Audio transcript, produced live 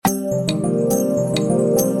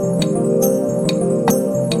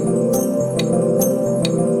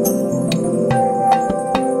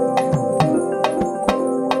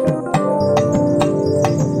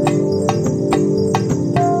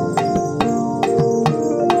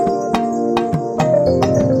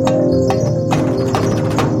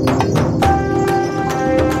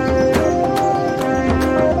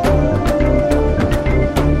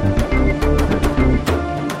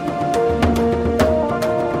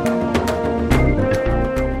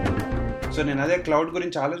నేను అదే క్లౌడ్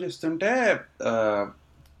గురించి ఆలోచిస్తుంటే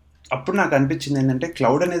అప్పుడు నాకు అనిపించింది ఏంటంటే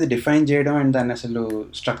క్లౌడ్ అనేది డిఫైన్ చేయడం అండ్ దాన్ని అసలు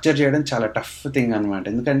స్ట్రక్చర్ చేయడం చాలా టఫ్ థింగ్ అనమాట.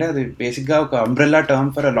 ఎందుకంటే అది బేసిక్గా ఒక umbrella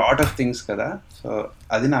term for a lot of things కదా. సో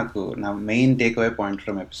అది నాకు నా main takeaway point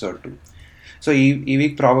from episode 2. So ఈ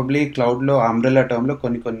వీక్ ప్రాబబ్లీ క్లౌడ్లో అంబ్రెల్లా టర్మ్లో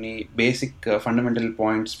కొన్ని బేసిక్ ఫండమెంటల్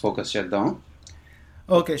పాయింట్స్ ఫోకస్ చేద్దాం.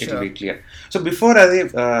 Okay, it will be clear. So before అది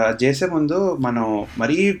చేసే ముందు మనం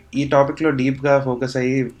మరీ ఈ టాపిక్లో డీప్గా ఫోకస్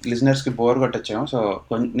అయ్యి లిజనర్స్కి బోర్ కొట్టొచ్చాము. సో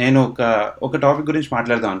నేను ఒక టాపిక్ గురించి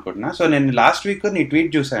మాట్లాడదాం అనుకుంటున్నా. సో నేను లాస్ట్ వీక్ నీ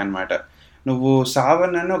ట్వీట్ చూసాను అనమాట. నువ్వు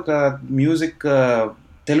సావన్ అని ఒక మ్యూజిక్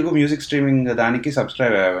తెలుగు మ్యూజిక్ స్ట్రీమింగ్ దానికి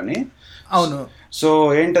సబ్స్క్రైబ్ అయ్యావని. అవును. సో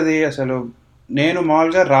ఏంటది అసలు? నేను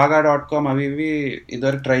మామూలుగా రాగా.com అవి ఇవి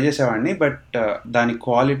ఇదివరకు ట్రై చేసేవాడిని, బట్ దాని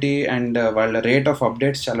క్వాలిటీ అండ్ వాళ్ళ రేట్ ఆఫ్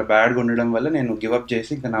అప్డేట్స్ చాలా బ్యాడ్గా ఉండడం వల్ల నేను గివప్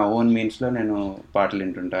చేసి ఇంకా నా ఓన్ మీన్స్లో నేను పాటలు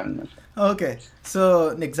వింటుంటాను అనమాట. ఓకే, సో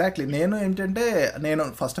ఎగ్జాక్ట్లీ నేను ఏంటంటే నేను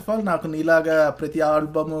ఫస్ట్ ఆఫ్ ఆల్ నాకు నీలాగా ప్రతి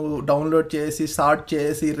ఆల్బమ్ డౌన్లోడ్ చేసి స్టార్ట్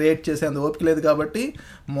చేసి రేట్ చేసి అంత ఓపిక లేదు కాబట్టి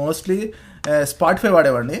మోస్ట్లీ స్పాటిఫై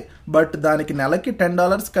వాడేవాడిని. బట్ దానికి నెలకి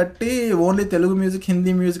 $10 కట్టి only Telugu music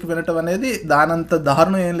Hindi music వినటం అనేది దానంత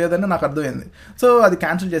దారుణం ఏం లేదని నాకు అర్థమైంది. సో అది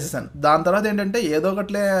క్యాన్సిల్ చేసేసాను. దాని తర్వాత ఏంటంటే ఏదో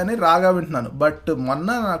ఒకట్లే అని రాగా వింటున్నాను. బట్ మొన్న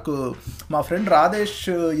నాకు మా ఫ్రెండ్ రాధేష్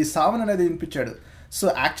ఈ సావన్ అనేది వినిపించాడు. సో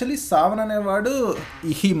యాక్చువల్లీ సావన్ అనేవాడు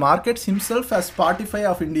he markets himself as Spotify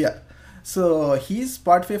of India. So he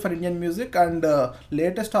Spotify for Indian music and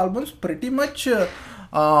latest albums ప్రతి మచ్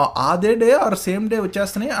అదే డే ఆర్ సేమ్ డే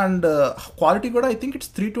వచ్చేస్తున్నాయి. అండ్ క్వాలిటీ కూడా I think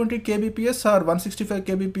it's 320 kbps are 165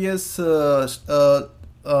 kbps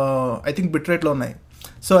I think bit రేట్లో ఉన్నాయి.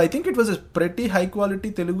 So I think it was pretty high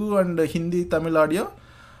quality Telugu and Hindi Tamil audio.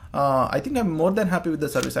 I think I'm more than happy with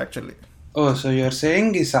the service actually. Oh, so you're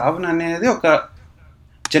saying ఈ సావన్ అనేది ఒక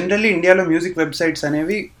generally ఇండియాలో music websites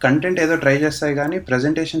అనేవి content ఏదో try చేస్తాయి కానీ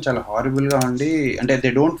ప్రజెంటేషన్ చాలా హారిబుల్గా ఉండి, అంటే they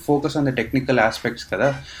don't focus on the technical aspects కదా.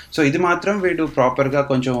 సో ఇది మాత్రం వీడు ప్రాపర్గా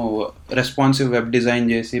కొంచెం రెస్పాన్సివ్ వెబ్ డిజైన్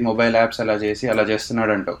చేసి మొబైల్ యాప్స్ అలా చేసి అలా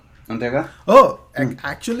చేస్తున్నాడు అంటావు, అంతేగా? ఓ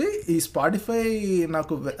యాక్చువల్లీ ఈ స్పాటిఫై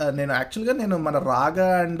నేను మన రాగా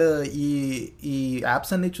అండ్ ఈ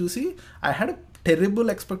యాప్స్ అన్ని చూసి I had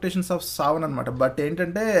terrible expectations of Saavn అనమాట. బట్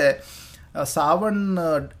ఏంటంటే Saavn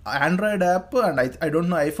Android app and I don't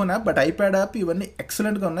know iPhone app, but iPad app ఇవన్నీ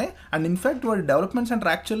ఎక్సలెంట్గా ఉన్నాయి. అండ్ ఇన్ఫ్యాక్ట్ వాడి development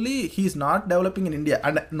centre actually he's not developing in India.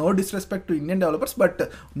 And no disrespect to Indian developers, but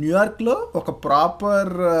న్యూయార్క్లో ఒక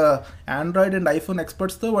proper Android and iPhone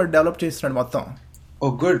ఎక్స్పర్ట్స్తో వాడు develop చేస్తున్నాడు మొత్తం. ఓ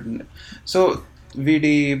good. So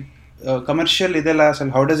వీడి కమర్షియల్ ఇదేలా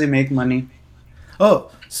అసలు? How does he make money?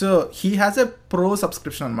 So he has a pro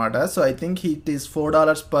subscription anamata. So I think it is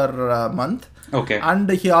 $4 per month. Okay. And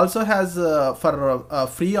he also has for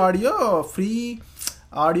free audio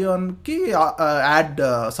కి ad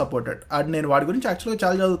supported. And నేను వాడి గురించి యాక్చువల్గా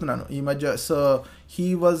చాలా చదువుతున్నాను ఈ మధ్య. So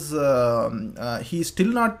he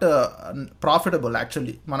still not profitable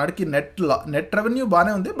actually. మనకి నెట్ రెవెన్యూ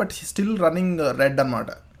బాగానే ఉంది, but he still running red అనమాట.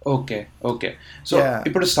 ఓకే. సో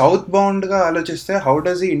ఇప్పుడు సౌత్ బౌండ్గా ఆలోచిస్తే how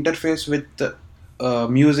does he interface with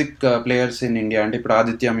music players in India? అంటే ఇప్పుడు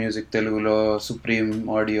ఆదిత్య మ్యూజిక్ తెలుగులో, సుప్రీం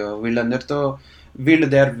ఆడియో, వీళ్ళందరితో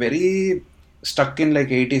they are very stuck in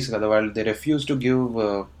like 80s కదా వాళ్ళు. They refuse to give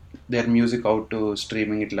their music out to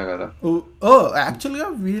streaming ఇట్లా కదా. యాక్చువల్గా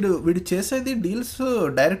వీడు చేసేది డీల్స్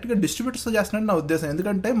డైరెక్ట్గా డిస్ట్రిబ్యూటర్స్తో చేస్తున్నాడు నా ఉద్దేశం.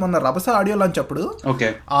 ఎందుకంటే మొన్న రభస ఆడియో లాంచ్ అప్పుడు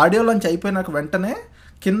ఆడియో లాంచ్ అయిపోయినాక వెంటనే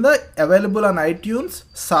కింద available on iTunes,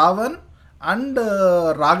 Saavn and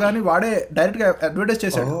రాగాని వాడే డైరెక్ట్గా అడ్వర్టైజ్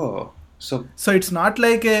చేశాడు. So it's not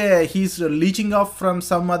like he's leeching off from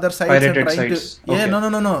some other sites pirated and trying sites.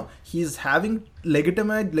 to no. He's having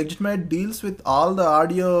legitimate deals with all the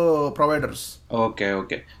audio providers.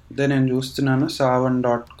 Okay. then నేను చూస్తున్నాను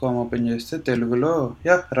savan.com open చేస్తే తెలుగులో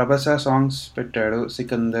రభస songs పెట్టాడు,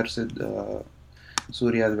 సికందర్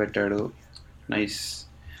సూర్యాది పెట్టాడు. Nice.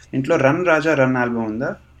 ఇంట్లో run రాజా run album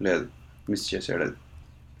ఉందా? లేదు, miss చేశాడు అది.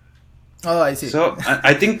 సో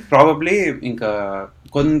ఐ థింక్ ప్రాబబ్లీ ఇంకా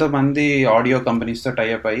కొంతమంది ఆడియో కంపెనీస్తో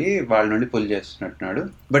టైఅప్ అయ్యి వాళ్ళ నుండి పుల్ చేస్తున్నట్టున్నాడు.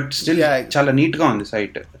 బట్ స్టిల్ చాలా నీట్గా ఉంది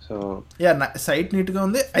సైట్. సో సైట్ నీట్గా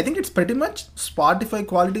ఉంది. I think it's very much Spotify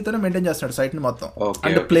క్వాలిటీతోనే maintain చేస్తున్నాడు సైట్ని మొత్తం.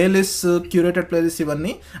 అండ్ ప్లేలిస్ట్, క్యూరేటెడ్ ప్లేలిస్ట్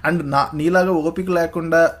ఇవన్నీ. అండ్ నీలాగా ఓపిక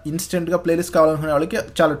లేకుండా ఇన్స్టెంట్గా ప్లేలిస్ట్ కావాలనుకునే వాళ్ళకి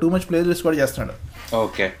చాలా టూ మచ్ ప్లేలిస్ట్ కూడా చేస్తున్నాడు.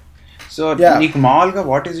 ఓకే. సో నీకు మామూలుగా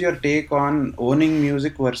what is your take on owning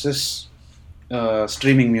music versus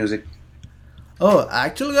streaming music?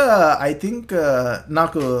 యాక్చువల్గా ఐ థింక్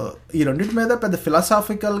నాకు ఈ రెండింటి మీద పెద్ద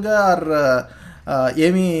ఫిలాసాఫికల్గా ఆర్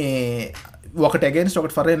ఏమీ ఒకటి అగైన్స్ట్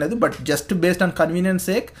ఒకటి ఫర్ ఏం లేదు, but just based on convenience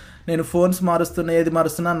sake నేను ఫోన్స్ మారుస్తున్నా ఏది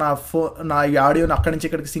మారుస్తున్నా నా ఈ ఆడియోని అక్కడి నుంచి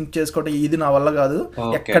ఇక్కడికి సింక్ చేసుకోవడం ఇది నా వల్ల కాదు.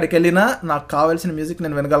 ఎక్కడికి వెళ్ళినా నాకు కావాల్సిన మ్యూజిక్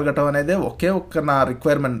నేను వినగలగటం అనేది ఒకే నా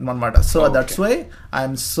రిక్వైర్మెంట్ అనమాట. So that's why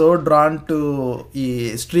I'm so drawn to ఈ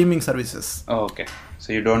streaming services. Okay, so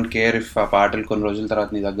you don't care if ఆ పాటలు కొన్ని రోజుల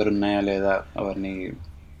తర్వాత నీ దగ్గర ఉన్నాయా లేదా అవన్నీ.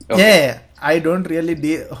 I don't really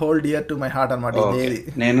hold dear to my heart అనమాట.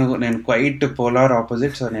 నేను క్వైట్ పోలార్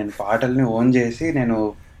ఆపోజిట్. సో నేను పాటల్ని ఓన్ చేసి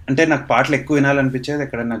అంటే నాకు పాటలు ఎక్కువ వినాలనిపించేది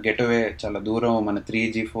ఎక్కడన్నా గెట్ అవే, చాలా దూరం, మన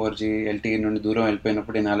 3G 4G LTE నుండి దూరం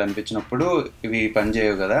వెళ్ళిపోయినప్పుడు వినాలనిపించినప్పుడు ఇవి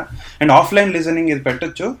పనిచేయవు కదా. అండ్ ఆఫ్లైన్ లిజనింగ్ ఇది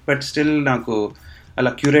పెట్టొచ్చు, బట్ స్టిల్ నాకు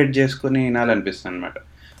అలా క్యూరేట్ చేసుకుని వినాలనిపిస్తుంది అనమాట.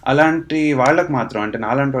 అలాంటి వాళ్ళకి మాత్రం, అంటే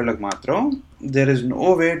నాలాంటి వాళ్ళకి మాత్రం there is no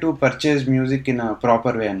way to purchase music in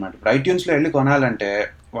proper way అనమాట. ఇప్పుడు ఐట్యూన్స్లో వెళ్ళి కొనాలంటే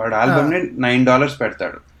వాడు ఆల్బమ్ని $9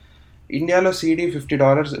 పెడతాడు. ఇండియాలో CD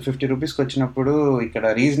 $50 వచ్చినప్పుడు ఇక్కడ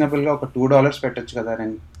రీజనబుల్గా ఒక $2 పెట్టచ్చు కదా.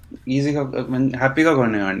 నేను ఈజీగా హ్యాపీగా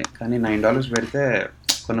కొనేవాడిని, కానీ $9 పెడితే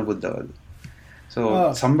కొనబుద్ధి అవ్వదు. So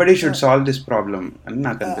somebody should solve this problem అని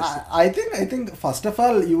నాకు అనిపిస్తుంది. I think first of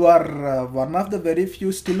all you are one of the very few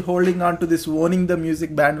still holding on to this owning the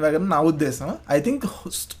music band wagon నా ఉద్దేశం. ఐ థింక్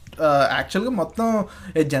యాక్చువల్గా మొత్తం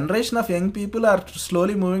ఏ generation of young people are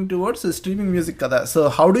slowly moving towards streaming music కదా. So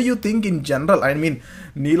how do you think in general, I mean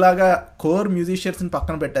నీలాగా core మ్యూజిషియన్స్ని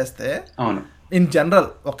పక్కన పెట్టేస్తే in general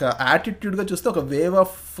ఒక యాటిట్యూడ్గా చూస్తే ఒక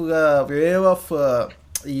వేవ్ ఆఫ్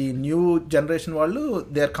ఈ న్యూ జనరేషన్ వాళ్ళు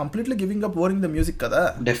they are completely giving up owning the music కదా.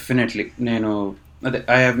 డెఫినెట్లీ అదే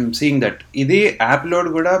ఐఎమ్ సీయింగ్ దట్. ఇది యాప్ లోడ్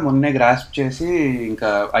కూడా మొన్నే గ్రాస్ప్ చేసి ఇంకా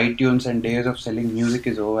iTunes and days of selling music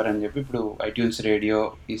is over అని చెప్పి ఇప్పుడు ఐట్యూన్స్ రేడియో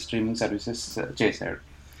ఈ స్ట్రీమింగ్ సర్వీసెస్ చేశాడు.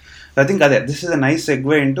 ఐ థింక్ అదే this is a nice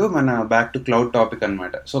segue into మన బ్యాక్ టు క్లౌడ్ టాపిక్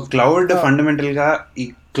అనమాట. సో క్లౌడ్ ఫండమెంటల్గా ఈ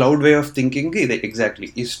క్లౌడ్ వే ఆఫ్ థింకింగ్ ఇదే ఎగ్జాక్ట్లీ.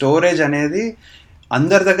 ఈ స్టోరేజ్ అనేది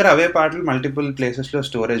అందరి దగ్గర అవే పాటలు మల్టిపుల్ ప్లేసెస్లో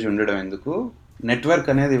స్టోరేజ్ ఉండడం ఎందుకు, నెట్వర్క్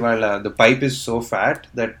అనేది ఇవాళ the pipe is so fat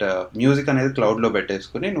that music అనేది క్లౌడ్లో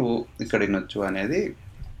పెట్టేసుకుని నువ్వు ఇక్కడ వినొచ్చు అనేది.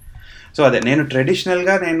 సో అదే నేను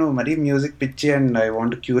ట్రెడిషనల్గా నేను మరీ మ్యూజిక్ పిచ్చి and I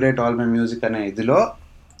want curate all my music అనే ఇదిలో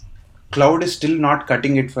cloud is still not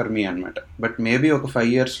cutting it for me అనమాట. బట్ మేబీ ఒక 5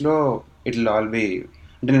 yearsలో ఇట్ విల్ ఆల్ బీ,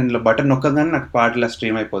 అంటే నేను ఇలా బటన్ నొక్కగానే నాకు పాటలా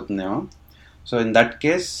స్ట్రీమ్ అయిపోతుందేమో. So in that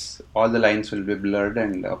case all the lines will be blurred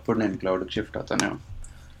and అప్పుడు నేను క్లౌడ్కి షిఫ్ట్ అవుతానేమో.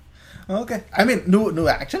 ఓకే, ఐ మీన్ నువ్వు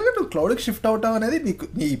యాక్చువల్గా నువ్వు క్లౌడ్కి షిఫ్ట్ అవుతావు అనేది నీకు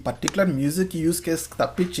నీ పర్టికులర్ మ్యూజిక్ యూస్ కేస్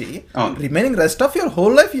తప్పించి remaining rest of your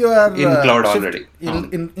whole life you are in cloud already,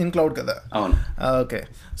 in cloud కదా. అవును. ఓకే,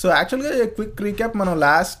 సో యాక్చువల్గా క్విక్ రీక్యాప్, మనం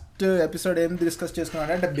లాస్ట్ ఎపిసోడ్ ఏం డిస్కస్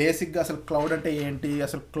చేసుకున్నాం అంటే బేసిక్గా అసలు క్లౌడ్ అంటే ఏంటి,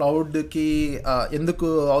 అసలు క్లౌడ్కి ఎందుకు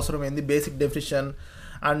అవసరం ఏంది, బేసిక్ డెఫినిషన్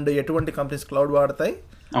అండ్ ఎటువంటి companies cloud వాడతాయి,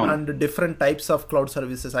 and different types of cloud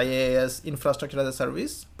services, IaaS, infrastructure as a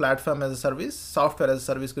service, platform as a service, software as a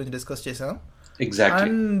service గురించి డిస్కస్ చేసాం.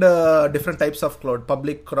 And different types of cloud,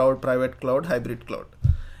 public cloud, private cloud, hybrid cloud,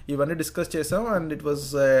 ఇవన్నీ discuss చేసాం. And it was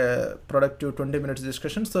productive 20 minutes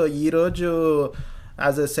discussion. So ఈరోజు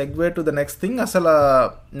as a segue to the next thing, అసలు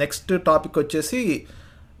next topic వచ్చేసి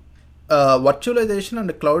virtualisation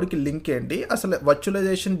and క్లౌడ్కి link ఏంటి, అసలు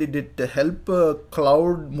virtualisation did it help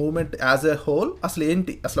cloud movement as a whole, అసలు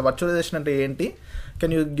ఏంటి, అసలు వర్చువలైజేషన్ అంటే ఏంటి,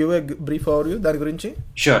 can you give a brief overview దాని గురించి?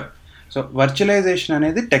 షూర్. సో వర్చువలైజేషన్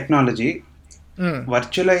అనేది technology,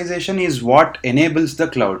 virtualisation is what enables the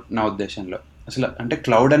cloud నా ఉద్దేశంలో. అసలు అంటే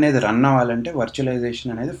క్లౌడ్ అనేది రన్ అవ్వాలంటే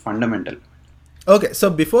వర్చువలైజేషన్ అనేది fundamental. Okay, so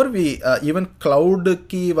before we even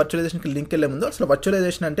క్లౌడ్కి వర్చువలైజేషన్కి link వెళ్ళే ముందు అసలు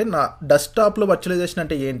వర్చువలైజేషన్ అంటే నా డెస్క్టాప్లో వర్చువలైజేషన్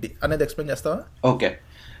అంటే ఏంటి అనేది ఎక్స్ప్లెయిన్ చేస్తావా? ఓకే,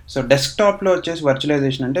 సో డెస్క్టాప్లో వచ్చేసి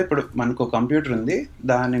వర్చువలైజేషన్ అంటే ఇప్పుడు మనకు కంప్యూటర్ ఉంది,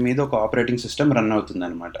 దాని మీద ఒక ఆపరేటింగ్ సిస్టమ్ రన్ అవుతుంది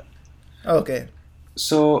అనమాట. ఓకే,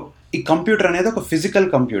 సో ఈ కంప్యూటర్ అనేది ఒక ఫిజికల్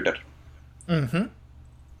కంప్యూటర్.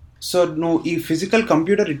 సో నువ్వు ఈ ఫిజికల్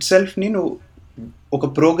కంప్యూటర్ ఇట్ సెల్ఫ్ని నువ్వు ఒక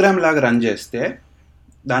ప్రోగ్రామ్ లాగా రన్ చేస్తే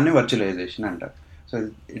దాన్ని వర్చువలైజేషన్ అంటారు. సో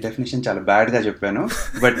డెఫినేషన్ చాలా బ్యాడ్ గా చెప్పాను,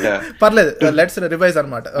 బట్ పర్లేదు, లెట్స్ రివైజ్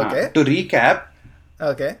అన్నమాట. Okay, to recap,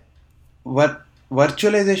 okay,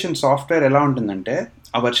 virtualisation software ఎలా ఉంటుందంటే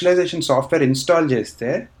ఆ వర్చువలైజేషన్ సాఫ్ట్వేర్ ఇన్స్టాల్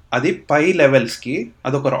చేస్తే అది పై లెవెల్స్కి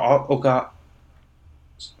ఒక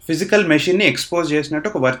ఫిజికల్ మెషిన్ని ఎక్స్పోజ్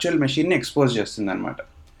చేసినట్టు ఒక వర్చువల్ మెషిన్ని ఎక్స్పోజ్ చేస్తుంది అనమాట.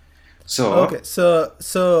 So okay,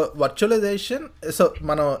 so virtualisation, so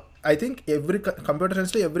మనం I think every computer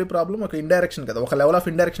science లో ఎవ్రీ ప్రాబ్లం ఒక ఇండైరెక్షన్ కదా, ఒక లెవెల్ ఆఫ్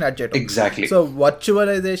ఇండైరెక్షన్ యాడ్ చేయడం. Exactly. So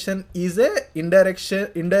virtualisation is a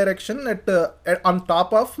indirection at on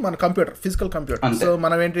top of మన కంప్యూటర్, ఫిజికల్ కంప్యూటర్. సో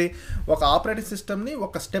మనం ఏంటి, ఒక ఆపరేటింగ్ సిస్టమ్ ని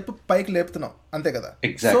ఒక స్టెప్ పైకి లేపుతున్నాం, అంతే కదా.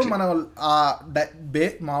 సో మనం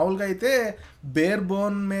మామూలుగా అయితే బేర్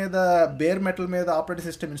మెటల్ మీద ఆపరేటింగ్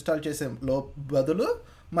సిస్టమ్ ఇన్స్టాల్ చేసే బదులు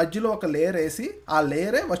మధ్యలో ఒక లేయర్ వేసి ఆ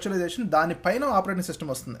లేయరే వర్చువలైజేషన్, దానిపైన ఆపరేటింగ్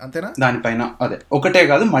సిస్టమ్ వస్తుంది, అంతేనా? దానిపైన అదే ఒకటే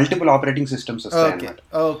కాదు, మల్టిపుల్ ఆపరేటింగ్ సిస్టమ్స్ వస్తాయి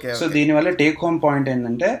అన్నమాట. సో దీనివల్ల టేక్ హోమ్ పాయింట్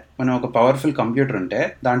ఏంటంటే, మనం ఒక పవర్ఫుల్ కంప్యూటర్ ఉంటే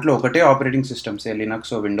దాంట్లో ఒకటే operating systems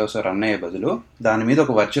Linux Windows run అయ్యే బదులు దాని మీద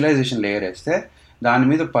ఒక వర్చువలైజేషన్ లేయర్ వేస్తే దాని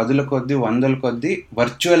మీద 10ల కొద్దీ 100ల కొద్దీ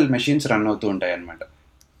వర్చువల్ మెషిన్స్ రన్ అవుతూ ఉంటాయి అన్నమాట.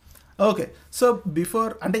 ఓకే, సో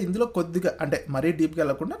బిఫోర్ అంటే ఇందులో కొద్దిగా అంటే మరీ డీప్గా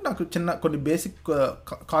వెళ్ళకుండా నాకు చిన్న కొన్ని బేసిక్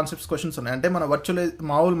కాన్సెప్ట్స్ క్వశ్చన్స్ ఉన్నాయి. అంటే మన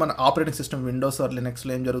మామూలు మన ఆపరేటింగ్ సిస్టమ్ విండోస్ ఆర్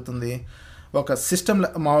లినక్స్లో ఏం జరుగుతుంది, ఒక సిస్టమ్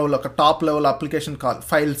మామూలు ఒక top level application call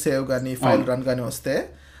file save కానీ ఫైల్ రన్ కానీ వస్తే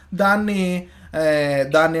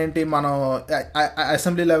దాన్ని ఏంటి మనం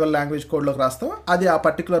అసెంబ్లీ లెవెల్ లాంగ్వేజ్ కోడ్లోకి రాస్తాం, అది ఆ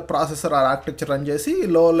పర్టికులర్ ప్రాసెసర్ ఆ ఆర్కిటెక్చర్ రన్ చేసి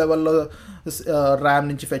లో లెవెల్లో ర్యామ్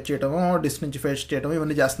నుంచి ఫెచ్ చేయటము, డిస్క్ నుంచి ఫెచ్ చేయటము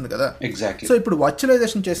ఇవన్నీ చేస్తుంది కదా. ఎగ్జాక్ట్లీ. సో ఇప్పుడు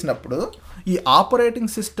వర్చువలైజేషన్ చేసినప్పుడు ఈ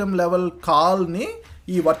ఆపరేటింగ్ సిస్టమ్ లెవెల్ కాల్ని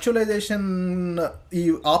ఈ వర్చువలైజేషన్ ఈ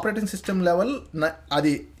ఆపరేటింగ్ సిస్టమ్ లెవెల్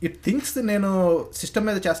అది ఇట్ థింక్స్ నేను సిస్టమ్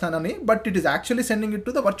మీద చేస్తానని, but it is actually sending it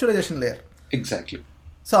to the virtualisation layer. Exactly.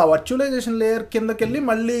 So ఆ వర్చువలైజేషన్ లేయర్ కిందకి వెళ్ళి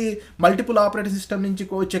మళ్ళీ మల్టిపుల్ ఆపరేటింగ్ సిస్టమ్ నుంచి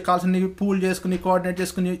వచ్చే కాల్స్ అన్ని పూల్ చేసుకుని కోఆర్డినేట్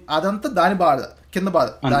చేసుకుని అదంతా దాని బాధ,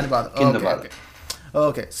 దాని బాధ.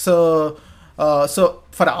 Okay, so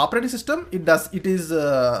for operating system it is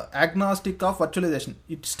agnostic of virtualization.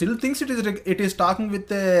 It still thinks it is talking with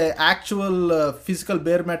a actual physical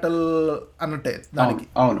bare metal అన్నట్టే దానికి.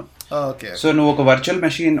 అవును. సో నువ్వు ఒక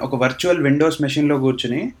వర్చువల్ విండోస్ మెషిన్ లో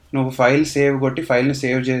కూర్చుని నువ్వు ఫైల్ సేవ్ కొట్టి ఫైల్ని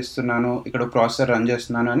సేవ్ చేస్తున్నాను, ఇక్కడ ప్రాసెసర్ రన్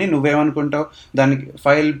చేస్తున్నాను అని నువ్వేమనుకుంటావు, దానికి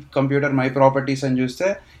ఫైల్ కంప్యూటర్ మై ప్రాపర్టీస్ అని చూస్తే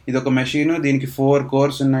ఇది ఒక మెషిన్, దీనికి 4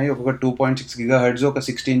 cores ఉన్నాయి, ఒక 2.6 GHz, ఒక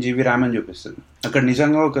 16 GB ర్యామ్ అని చూపిస్తుంది. అక్కడ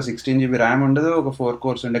నిజంగా ఒక 16 GB ర్యామ్ ఉండదు, ఒక 4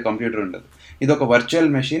 cores ఉండే కంప్యూటర్ ఉండదు. ఇది ఒక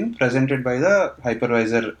virtual machine presented by the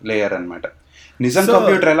hypervisor layer అనమాట. నిజం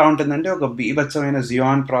కంప్యూటర్ ఎలా ఉంటుందంటే ఒక బీభత్సమైన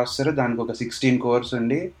జియాన్ ప్రాసెసర్, దానికి ఒక 16 cores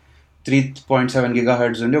ఉండి 3.7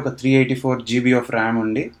 GHz ఉండి ఒక 384 GB ఆఫ్ ర్యామ్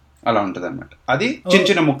ఉండి అలా ఉంటుంది అనమాట. అది చిన్న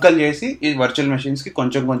చిన్న ముక్కలు చేసి ఈ వర్చువల్ మెషిన్స్ కి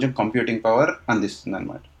కొంచెం కొంచెం కంప్యూటింగ్ పవర్ అందిస్తుంది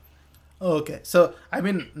అనమాట. ఓకే, సో ఐ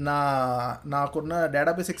మీన్ నాకున్న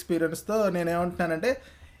డేటాబేస్ ఎక్స్పీరియన్స్తో నేనేమంటున్నానంటే,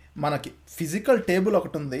 మనకి ఫిజికల్ టేబుల్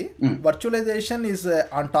ఒకటి ఉంది, virtualisation is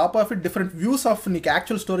on top of it different views of నీకు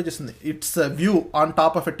యాక్చువల్ స్టోరేజ్ ఇస్తుంది. It's view on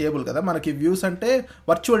top of a table కదా, మనకి వ్యూస్ అంటే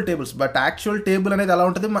virtual tables, but actual table అనేది ఎలా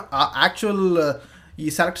ఉంటుంది, యాక్చువల్ ఈ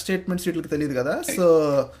సెలెక్ట్ స్టేట్మెంట్స్ వీటికి తెలియదు కదా.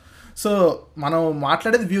 సో మనం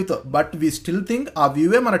మాట్లాడేది వ్యూతో, బట్ వీ స్టిల్ థింక్ ఆ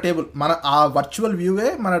వ్యూవే మన టేబుల్, మన ఆ వర్చువల్ వ్యూవే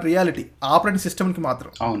మన రియాలిటీ ఆపరేటింగ్ సిస్టమ్కి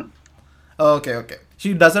మాత్రం. అవును. Okay, she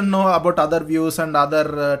doesn't know about other views and other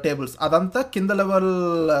tables, అదంతా కింద లెవెల్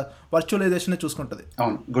వర్చువలైజేషన్ చూసుకుంటుంది.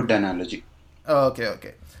 అవును, good analogy.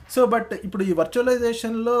 Okay, so but ఇప్పుడు ఈ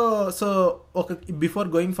వర్చువలైజేషన్లో so before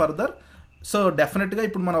going further, so డెఫినెట్గా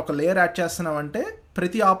ఇప్పుడు మనం ఒక లేయర్ యాడ్ చేస్తున్నామంటే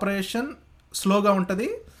ప్రతి ఆపరేషన్ స్లోగా ఉంటుంది.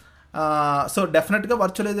 సో డెఫినెట్గా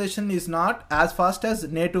virtualization is not as fast as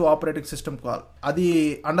native operating system call. అది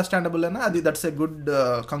అండర్స్టాండబుల్ అయినా అది that's a good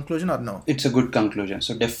conclusion or no? It's a good conclusion.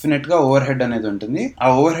 So డెఫినెట్గా ఓవర్ హెడ్ అనేది ఉంటుంది. ఆ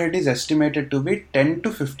overhead is estimated to be 10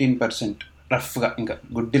 to 15% రఫ్గా, ఇంకా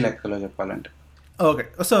గుడ్డి లెక్కలో చెప్పాలంటే. ఓకే,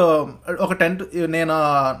 సో ఒక 10 నేను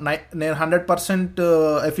 100%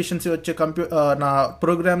 ఎఫిషియన్సీ వచ్చే నా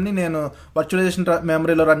ప్రోగ్రామ్ని నేను వర్చువలైజేషన్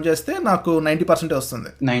మెమరీలో రన్ చేస్తే నాకు 90%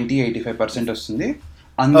 వస్తుంది, 85% వస్తుంది.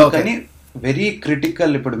 అందుకని వెరీ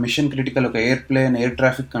క్రిటికల్, ఇప్పుడు మిషన్ క్రిటికల్ ఒక ఎయిర్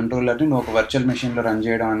ట్రాఫిక్ కంట్రోలర్ని నువ్వు ఒక వర్చువల్ మెషిన్లో రన్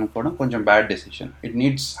చేయడం అనుకోవడం కొంచెం bad decision. It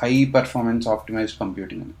needs high performance optimized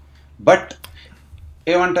computing అని. బట్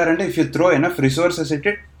ఏమంటారంటే if you throw enough resources it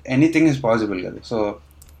anything is possible కదా. సో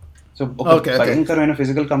ఒక భయంకరమైన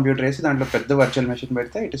ఫిజికల్ కంప్యూటర్ వేసి దాంట్లో పెద్ద వర్చువల్ మెషిన్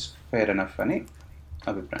పెడితే ఇట్ ఇస్ ఫెయిర్ ఎనఫ్ అని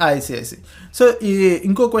అభిప్రాయం. ఐసి. సో ఈ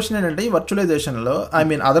ఇంకో క్వశ్చన్ ఏంటంటే, ఈ వర్చువలైజేషన్లో I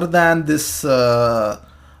mean other than this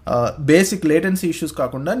basic latency issues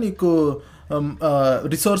కాకుండా నీకు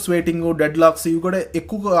రిసోర్స్ వెయిటింగ్, డెడ్ లాక్స్ ఇవి కూడా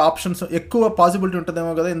ఎక్కువ ఆప్షన్స్, ఎక్కువ పాసిబిలిటీ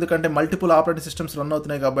ఉంటుందేమో కదా, ఎందుకంటే మల్టిపుల్ ఆపరేటింగ్ సిస్టమ్స్ రన్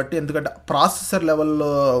అవుతున్నాయి కాబట్టి, ఎందుకంటే ప్రాసెసర్ లెవెల్లో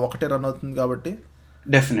ఒకటే రన్ అవుతుంది కాబట్టి.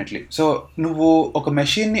 డెఫినెట్లీ. సో నువ్వు ఒక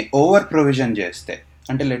మెషిన్ని ఓవర్ ప్రొవిజన్ చేస్తే,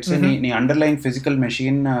 అంటే లెట్స్ నీ అండర్లైన్ ఫిజికల్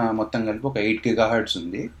మెషిన్ మొత్తం కలిపి ఒక 8 GHz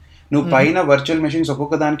ఉంది, నువ్వు పైన వర్చువల్ మెషిన్స్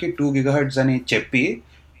ఒక్కొక్క దానికి 2 GHz అని చెప్పి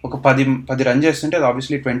ఒక 10 రన్ చేస్తుంటే అది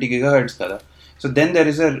ఆబ్వియస్లీ 20 GHz కదా. So then there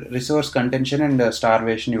is a resource contention and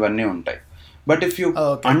starvation ఇవన్నీ ఉంటాయి. But if you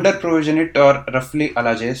under provision it or రఫ్లీ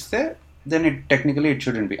అలా చేస్తే then it technically it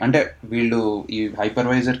shouldn't be. అంటే వీళ్ళు ఈ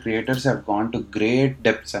hypervisor creators have gone to great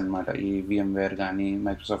depths అనమాట. ఈ VMware కానీ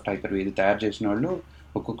మైక్రోసాఫ్ట్ హైపర్ ఇది తయారు చేసిన వాళ్ళు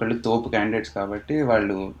ఒక్కొక్కళ్ళు తోపు క్యాండిడేట్స్ కాబట్టి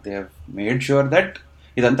వాళ్ళు they have made sure that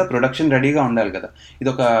ఇదంతా ప్రొడక్షన్ రెడీగా ఉండాలి కదా. ఇది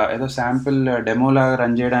ఒక ఏదో శాంపిల్ డెమోలాగా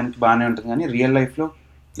రన్ చేయడానికి బాగానే ఉంటుంది, కానీ రియల్ లైఫ్లో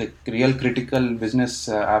like real critical business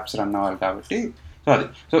apps run అవ్వాలి కాబట్టి. సో అది,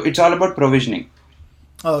 so it's all about provisioning.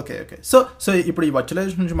 Okay okay. So ఇప్పుడు ఈ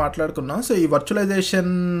వర్చువలైజేషన్ నుంచి మాట్లాడుకున్నాం. సో ఈ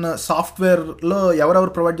వర్చువలైజేషన్ సాఫ్ట్వేర్లో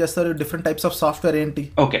ఎవరెవరు ప్రొవైడ్ చేస్తారు, డిఫరెంట్ టైప్స్ ఆఫ్ సాఫ్ట్వేర్ ఏంటి?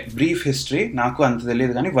 ఓకే, బ్రీఫ్ హిస్టరీ, నాకు అంత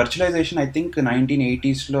తెలియదు కానీ వర్చువలైజేషన్ ఐ థింక్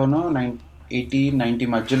 1980s '80, '90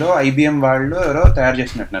 మధ్యలో ఐబిఎం వాళ్ళు ఎవరో తయారు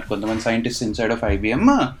చేసినట్టున్నారు, కొంతమంది సైంటిస్ట్ ఇన్సైడ్ ఆఫ్ ఐబిఎం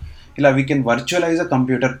ఇలా we can virtualize a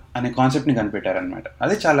computer అనే కాన్సెప్ట్ని కనిపెట్టారనమాట.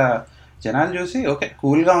 అది చాలా జనాలు చూసి ఓకే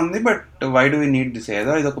కూల్గా ఉంది, but why do we need this,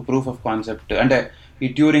 ఏదో ఇది ఒక ప్రూఫ్ ఆఫ్ కాన్సెప్ట్. అంటే ఈ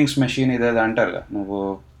ట్యూరింగ్స్ మెషిన్ ఇదేదో అంటారు కదా, నువ్వు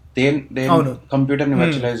కంప్యూటర్ని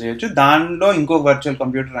వర్చువలైజ్ చేయొచ్చు, దానిలో ఇంకొక వర్చువల్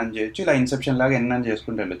కంప్యూటర్ రన్ చేయొచ్చు, ఇలా ఇన్సెప్షన్ లాగా ఎన్నని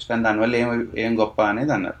చేసుకుంటూ వెళ్ళొచ్చు, కానీ దానివల్ల ఏం గొప్ప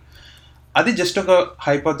అనేది అన్నారు. అది జస్ట్ ఒక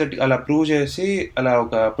హైపోథెటిక్ అలా ప్రూవ్ చేసి అలా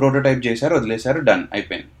ఒక ప్రోటోటైప్ చేశారు, వదిలేశారు, డన్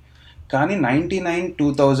అయిపోయింది. కానీ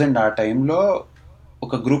 1999 ఆ టైంలో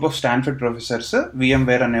ఒక group of Stanford professors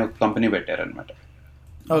VMware అనే ఒక కంపెనీ పెట్టారనమాట.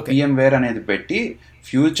 VMware అనేది పెట్టి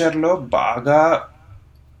ఫ్యూచర్లో బాగా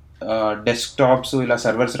డెస్క్టాప్స్ ఇలా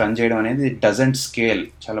సర్వర్స్ రన్ చేయడం అనేది డజంట్ స్కేల్,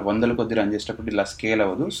 చాలా వందల కొద్ది రన్ చేసేటప్పుడు ఇలా స్కేల్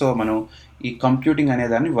అవ్వదు. సో మనం ఈ కంప్యూటింగ్ అనే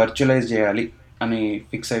దాన్ని వర్చువలైజ్ చేయాలి అని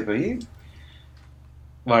ఫిక్స్ అయిపోయి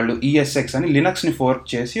వాళ్ళు ESX అని లినక్స్ని ఫోర్క్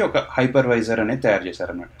చేసి ఒక హైపర్వైజర్ అనేది తయారు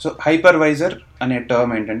చేశారన్నమాట. సో హైపర్వైజర్ అనే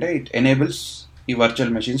టర్మ్ ఏంటంటే ఇట్ ఎనేబుల్స్ ఈ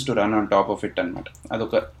virtual machines to run on top of it అనమాట.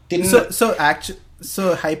 అదొక so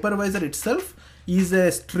hypervisor itself is a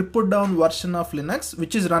stripped down version of Linux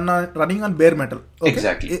which is running on bare metal. Okay?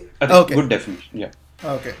 Exactly. Okay. Good definition. Yeah.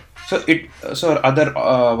 Okay. So other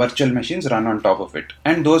virtual machines run on top of it,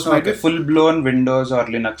 and those might be full blown Windows or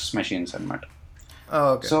Linux machines anamata.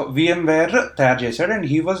 Okay. So VMware తయారు చేశాడు, and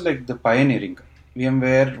he was like the pioneering.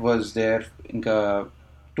 VMware was there ఇంకా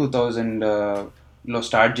 2000 లో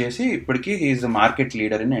start చేసి ఇప్పటికీ he is the market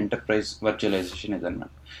leader in enterprise virtualization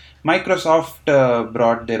ఇదన్నమాట. Microsoft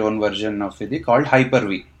brought their own version of ఇది called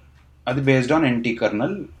Hyper-V. అది based on NT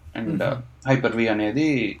kernel, and Hyper-V అనేది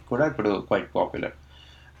కూడా ఇప్పుడు quite popular.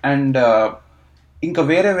 అండ్ ఇంకా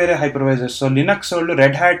వేరే వేరే హైపర్వైజర్స్, సో లినక్స్ వాళ్ళు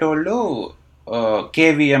రెడ్ హ్యాట్ వాళ్ళు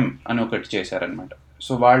KVM అని ఒకటి చేశారనమాట.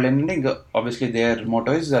 సో వాళ్ళు ఏంటంటే ఇంకా ఆబ్వియస్లీ దేర్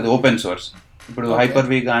మోటో ఇస్ అది ఓపెన్ సోర్స్. ఇప్పుడు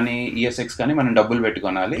హైపర్-V కానీ ESX కానీ మనం డబ్బులు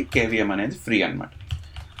పెట్టుకోనాలి, KVM అనేది ఫ్రీ అనమాట.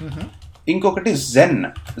 ఇంకొకటి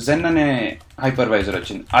జెన్ అనే హైపర్వైజర్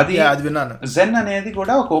వచ్చింది, అది జెన్ అనేది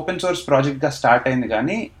కూడా ఒక ఓపెన్ సోర్స్ ప్రాజెక్ట్ గా స్టార్ట్ అయింది,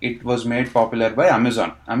 కానీ it was made popular by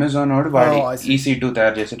Amazon వాడు వాడి EC2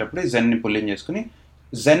 తయారు చేసేటప్పుడు జెన్ ని పుల్ ఇన్ చేసుకుని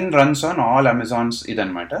Xen runs on all Amazon's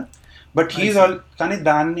ఇదనమాట. బట్ కానీ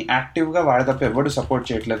దాన్ని యాక్టివ్ గా వాడ తప్ప ఎవరు సపోర్ట్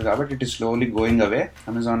చేయట్లేదు, కాబట్టి it is slowly going away.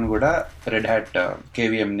 Amazon కూడా రెడ్ హ్యాట్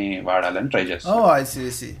KVM ని వాడాలని ట్రై చేస్తారు.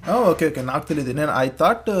 ఓకే, నాకు తెలియదు. నేను I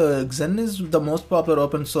thought Xen is the most popular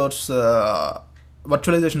open source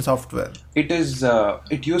virtualization software.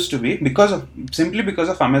 It used to be simply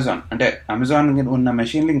because of Amazon. అంటే అమెజాన్ ఉన్న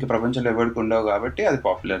మెషిన్లు ఇంకా ప్రపంచంలో ఎవరికి ఉండవు కాబట్టి అది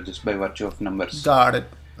popular just by virtue of numbers.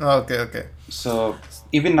 Okay. So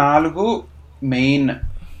ఇవి 4 మెయిన్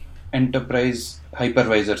ఎంటర్ప్రైజ్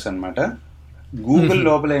హైపర్వైజర్స్ అన్నమాట. గూగుల్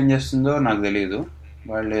లోపల ఏం చేస్తుందో నాకు తెలియదు,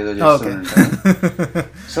 వాళ్ళు ఏదో చేస్తుంటారు.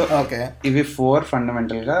 సో ఇవి 4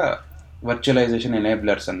 ఫండమెంటల్ గా వర్చువలైజేషన్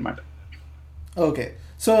ఎనేబులర్స్ అన్నమాట. ఓకే,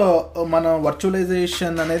 సో మనం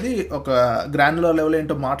వర్చువలైజేషన్ అనేది ఒక గ్రాన్యులర్ లెవెల్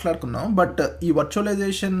ఏంటో మాట్లాడుకున్నాం, బట్ ఈ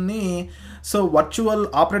వర్చువలైజేషన్ని సో వర్చువల్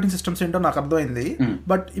ఆపరేటింగ్ సిస్టమ్స్ ఏంటో నాకు అర్థమైంది.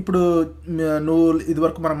 బట్ ఇప్పుడు నువ్వు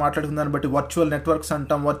ఇదివరకు మనం మాట్లాడుకున్న దాన్ని బట్టి వర్చువల్ నెట్వర్క్స్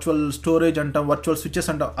అంటాం, వర్చువల్ స్టోరేజ్ అంటాం, వర్చువల్ స్విచెస్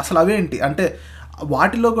అంటాం, అసలు అవేంటి? అంటే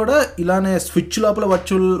వాటిలో కూడా ఇలానే స్విచ్ లోపల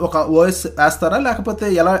వర్చువల్ ఒక OS వేస్తారా, లేకపోతే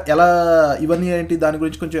ఎలా ఇవన్నీ ఏంటి, దాని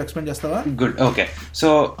గురించి కొంచెం ఎక్స్ప్లెయిన్ చేస్తావా? గుడ్. ఓకే, సో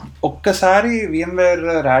ఒక్కసారి VMware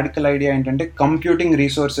రాడికల్ ఐడియా ఏంటంటే కంప్యూటింగ్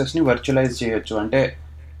రీసోర్సెస్ ని వర్చువలైజ్ చేయొచ్చు, అంటే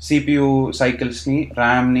CPU సైకిల్స్ ని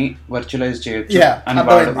RAM ని వర్చువలైజ్ చేయొచ్చు అని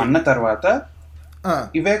వాడు అన్న తర్వాత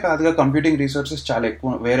ఇవే కాదుగా కంప్యూటింగ్ రీసోర్సెస్ చాలా ఎక్కువ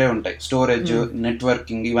వేరే ఉంటాయి, స్టోరేజ్,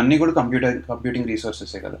 నెట్వర్కింగ్, ఇవన్నీ కూడా కంప్యూటింగ్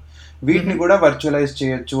రీసోర్సెస్ కదా, వీటిని కూడా వర్చువలైజ్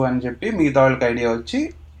చేయొచ్చు అని చెప్పి మిగతా వాళ్ళకి ఐడియా వచ్చి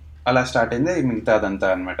అలా స్టార్ట్ అయింది మిగతా అదంతా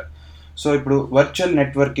అనమాట. సో ఇప్పుడు వర్చువల్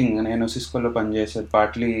నెట్వర్కింగ్ నేను సిస్కోలో పనిచేసే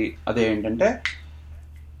పార్ట్లీ అదే ఏంటంటే,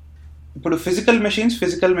 ఇప్పుడు ఫిజికల్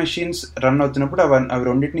మెషిన్స్ రన్ అవుతున్నప్పుడు అవి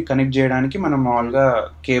రెండింటిని కనెక్ట్ చేయడానికి మనం మామూలుగా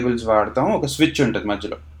కేబుల్స్ వాడతాం, ఒక స్విచ్ ఉంటుంది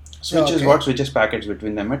మధ్యలో, switches packets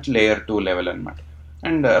between them at layer 2 level అనమాట,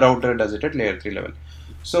 and router does it at layer 3 level.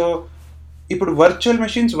 So ఇప్పుడు వర్చువల్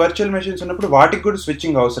మెషిన్స్ ఉన్నప్పుడు వాటికి కూడా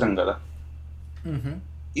స్విచ్చింగ్ అవసరం కదా.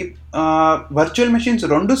 వర్చువల్ మెషిన్స్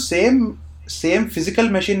రెండు సేమ్ ఫిజికల్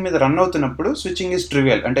మెషిన్ మీద రన్ అవుతున్నప్పుడు స్విచ్చింగ్ ఈజ్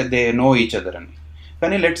ట్రివియల్, అంటే దే నో ఈచ్ అదర్ అని.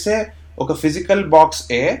 కానీ లెట్స్ సే ఒక physical box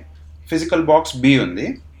A, physical box B ఉంది,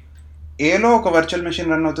 ఏలో ఒక వర్చువల్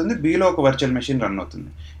మెషిన్ రన్ అవుతుంది, బీలో ఒక వర్చువల్ మెషిన్ రన్ అవుతుంది.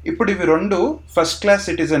 ఇప్పుడు ఇవి రెండు ఫస్ట్ క్లాస్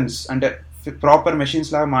సిటిజన్స్, అంటే ప్రాపర్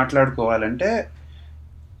మెషిన్స్ లాగా మాట్లాడుకోవాలంటే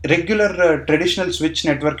regular traditional switch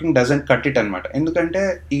networking doesn't cut it అనమాట. ఎందుకంటే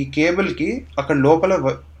ఈ కేబుల్కి అక్కడ లోపల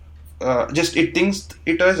just it thinks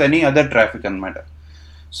it was any other traffic అనమాట.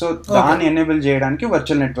 సో దాన్ని ఎనేబుల్ చేయడానికి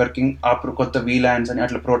వర్చువల్ నెట్వర్కింగ్, అప్పుడు కొత్త వీలాన్స్ అని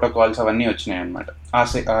అట్లా ప్రోటోకాల్స్ అవన్నీ వచ్చినాయి అనమాట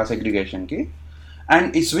ఆ సెగ్రిగేషన్కి. అండ్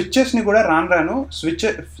ఈ స్విచ్చెస్ని కూడా రాను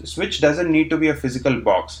switch doesn't need to be a physical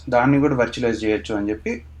box, దాన్ని కూడా వర్చువలైజ్ చేయొచ్చు అని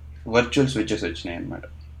చెప్పి వర్చువల్ స్విచెస్ వచ్చినాయి అనమాట.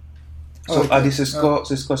 సో అది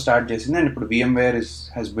సిస్కో స్టార్ట్ చేసింది. అండ్ ఇప్పుడు VMware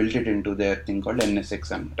has built it into their thing called NSX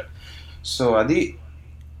అనమాట. సో అది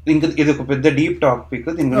ఇంకా ఇది ఒక పెద్ద డీప్ టాపిక్,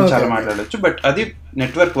 దీని గురించి చాలా మాట్లాడవచ్చు. బట్ అది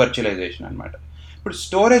నెట్వర్క్ వర్చువలైజేషన్ అనమాట. ఇప్పుడు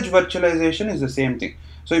storage virtualization is the same thing.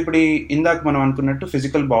 So ఇప్పుడు ఇందాక మనం అనుకున్నట్టు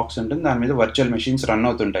ఫిజికల్ బాక్స్ ఉంటుంది, దాని మీద వర్చువల్ మెషిన్స్ రన్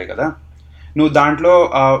అవుతుంటాయి కదా. నువ్వు దాంట్లో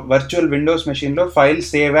ఆ వర్చువల్ విండోస్ మెషిన్లో ఫైల్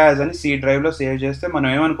సేవ్ యాజ్ అని C డ్రైవ్లో సేవ్ చేస్తే మనం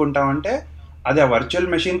ఏమనుకుంటామంటే అది ఆ వర్చువల్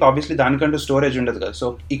మెషిన్కి ఆబ్వియస్లీ దానికంటూ స్టోరేజ్ ఉండదు కదా, సో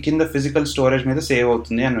ఈ కింద ఫిజికల్ స్టోరేజ్ మీద సేవ్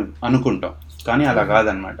అవుతుంది అని అనుకుంటాం. కానీ అలా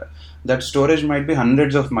కాదనమాట. That storage might be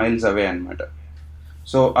hundreds of miles away అనమాట.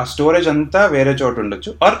 సో ఆ స్టోరేజ్ అంతా వేరే చోట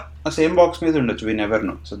ఉండొచ్చు, ఆర్ ఆ సేమ్ బాక్స్ మీద ఉండొచ్చు, we never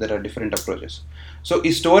know. So there are different approaches. So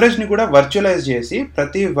ఈ స్టోరేజ్ని కూడా వర్చువలైజ్ చేసి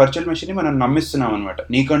ప్రతి వర్చువల్ మెషిన్ని మనం నమ్మిస్తున్నాం అనమాట.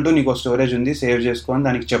 నీకు స్టోరేజ్ ఉంది, సేవ్ చేసుకోని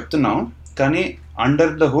దానికి చెప్తున్నాం, కానీ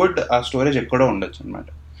అండర్ ద హుడ్ ఆ స్టోరేజ్ ఎక్కడో ఉండొచ్చు అనమాట.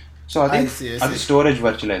 సో అది స్టోరేజ్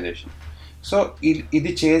వర్చువలైజేషన్. సో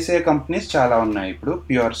ఇది చేసే కంపెనీస్ చాలా ఉన్నాయి ఇప్పుడు.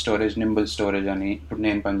 ప్యూర్ స్టోరేజ్, నింబుల్ స్టోరేజ్ అని, ఇప్పుడు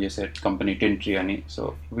నేను పనిచేసే కంపెనీ టెంట్రీ అని. సో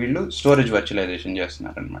వీళ్ళు స్టోరేజ్ వర్చువలైజేషన్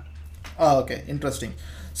చేస్తున్నారు అనమాట. Okay, interesting.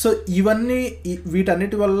 సో ఇవన్నీ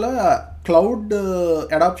వీటన్నిటి వల్ల క్లౌడ్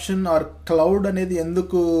అడాప్షన్ ఆర్ క్లౌడ్ అనేది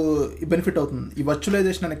ఎందుకు బెనిఫిట్ అవుతుంది? ఈ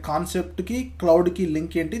వర్చువలైజేషన్ అనే కాన్సెప్ట్కి క్లౌడ్కి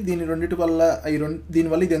లింక్ ఏంటి?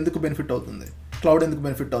 దీనివల్ల ఇది ఎందుకు బెనిఫిట్ అవుతుంది? క్లౌడ్ ఎందుకు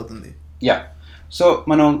బెనిఫిట్ అవుతుంది? యా, సో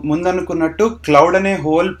మనం ముందనుకున్నట్టు క్లౌడ్ అనే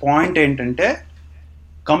హోల్ పాయింట్ ఏంటంటే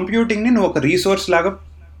కంప్యూటింగ్ని నువ్వు ఒక రీసోర్స్ లాగా,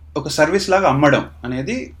 ఒక సర్వీస్ లాగా అమ్మడం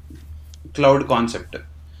అనేది cloud concept.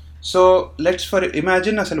 So let's for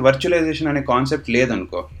imagine అసలు వర్చువలైజేషన్ అనే కాన్సెప్ట్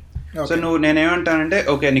లేదనుకో. సో నేనేమంటానంటే,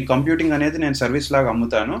 ఓకే నీకు కంప్యూటింగ్ అనేది నేను సర్వీస్ లాగా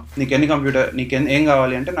అమ్ముతాను, నీకు ఏం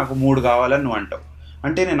కావాలి అంటే నాకు 3 కావాలని నువ్వు అంటావు.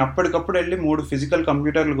 అంటే నేను అప్పటికప్పుడు వెళ్ళి 3 ఫిజికల్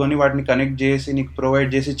కంప్యూటర్లు కొని వాటిని కనెక్ట్ చేసి నీకు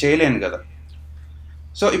ప్రొవైడ్ చేసి చేయలేను కదా.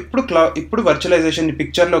 సో ఇప్పుడు వర్చువలైజేషన్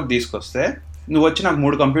పిక్చర్లోకి తీసుకొస్తే, నువ్వు వచ్చి నాకు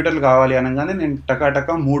 3 కంప్యూటర్లు కావాలి అనగానే నేను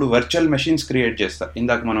టకాటకా 3 వర్చువల్ మెషిన్స్ క్రియేట్ చేస్తాను.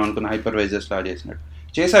 ఇందాక మనం అనుకున్న హైపర్వైజర్స్ లా చేసినట్టు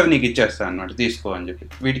చేసి అవి నీకు ఇచ్చేస్తాను అనమాట, తీసుకో అని చెప్పి.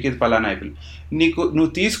 వీటికి ఇది పలానా అయిపోయింది. నువ్వు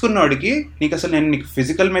తీసుకున్నవాడికి నీకు అసలు నేను నీకు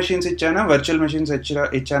ఫిజికల్ మెషిన్స్ ఇచ్చానా వర్చువల్ మెషిన్స్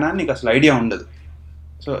ఇచ్చానా నీకు అసలు ఐడియా ఉండదు.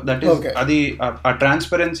 సో దట్ ఈస్ అది ఆ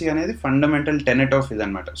ట్రాన్స్పరెన్సీ అనేది ఫండమెంటల్ టెనెట్ ఆఫ్ ఇది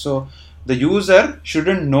అనమాట. So the user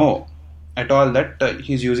student no at all that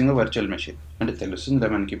he's using a virtual machine. అంటే తెలుస్తుంది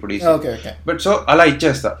మనకి ఇప్పుడు, బట్ సో అలా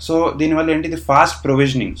ఇచ్చేస్తా. సో దీనివల్ల ఏంటి, ఇది fast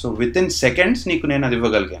provisioning. So with in seconds నీకు నేను అది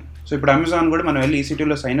ఇవ్వగలిగాను. సో ఇప్పుడు అమెజాన్ కూడా మనం వెళ్ళి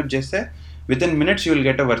EC2లో సైన్అప్ చేస్తే with in minutes you will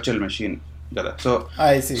get a virtual machine కదా.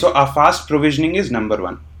 సో ఆ fast provisioning is number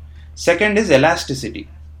 1. Second is elasticity.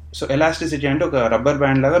 So elasticity అంటే ఒక రబ్బర్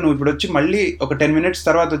బ్యాండ్ లాగా నువ్వు ఇప్పుడు వచ్చి మళ్ళీ ఒక 10 minutes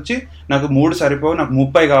తర్వాత వచ్చి నాకు 3 సరిపోవు, నాకు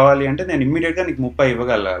 30 కావాలి అంటే నేను ఇమ్మీడియట్గా నీకు 30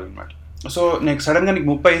 ఇవ్వగలగాలన్నమాట. సో నీకు సడన్గా నీకు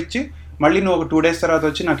 30 ఇచ్చి మళ్ళీ నువ్వు ఒక 2 days తర్వాత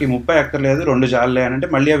వచ్చి నాకు ఈ 30 అక్కర్లేదు 2 చాలులే అని అంటే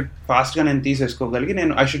మళ్ళీ అవి ఫాస్ట్గా నేను తీసేసుకోగలిగి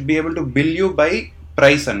I should be able to bill you by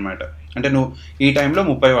price అనమాట. అంటే నువ్వు ఈ టైంలో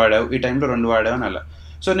 30 వాడావు, ఈ టైంలో 2 వాడావు అని అలా.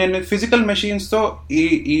 సో నేను ఫిజికల్ మెషిన్స్తో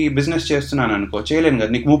ఈ బిజినెస్ చేస్తున్నాను అనుకో, చేయలేను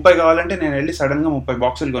కదా. నీకు 30 కావాలంటే నేను వెళ్ళి సడన్గా 30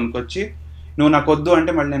 బాక్సులు కొనుక్కొచ్చి నువ్వు నాకు వద్దు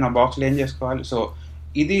అంటే మళ్ళీ నేను ఆ బాక్స్లో ఏం చేసుకోవాలి. సో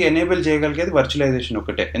ఇది ఎనేబుల్ చేయగలిగేది వర్చువలైజేషన్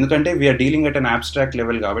ఒకటే. ఎందుకంటే we are dealing at an abstract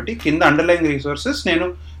level కాబట్టి కింద అండర్లైన్ రిసోర్సెస్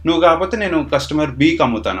నువ్వు కాకపోతే నేను కస్టమర్ బికి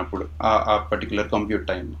అమ్ముతాను అప్పుడు ఆ పర్టికులర్ కంప్యూట్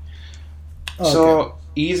టైంలో. So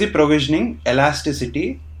easy provisioning, elasticity.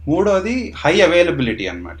 మూడోది హై అవైలబిలిటీ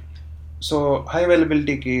అనమాట. సో హై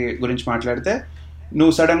అవైలబిలిటీకి గురించి మాట్లాడితే,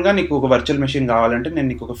 నువ్వు సడన్గా నీకు ఒక వర్చువల్ మెషిన్ కావాలంటే నేను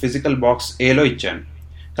నీకు ఒక ఫిజికల్ బాక్స్ ఏలో ఇచ్చాను,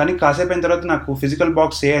 కానీ కాసేపు అయిన తర్వాత నాకు ఫిజికల్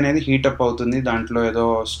బాక్స్ ఏ అనేది హీటప్ అవుతుంది, దాంట్లో ఏదో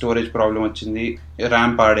స్టోరేజ్ ప్రాబ్లం వచ్చింది,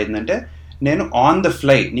 ర్యామ్ పాడైందంటే నేను ఆన్ ద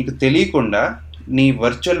ఫ్లై నీకు తెలియకుండా నీ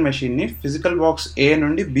వర్చువల్ మెషిన్ని ఫిజికల్ బాక్స్ ఏ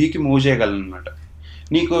నుండి బీకి మూవ్ చేయగలను అనమాట.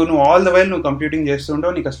 నువ్వు ఆల్ ద వైల్ నువ్వు కంప్యూటింగ్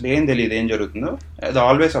చేస్తుంటావు, నీకు అసలు ఏం తెలియదు ఏం జరుగుతుందో, అది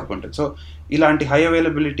ఆల్వేస్ అప్ ఉంటుంది. సో ఇలాంటి హై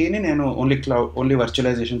అవైలబిలిటీని నేను ఓన్లీ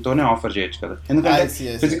వర్చువలైజేషన్తోనే ఆఫర్ చేయొచ్చు కదా. ఎందుకంటే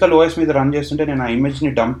ఫిజికల్ ఓఎస్ మీద రన్ చేస్తుంటే నేను ఆ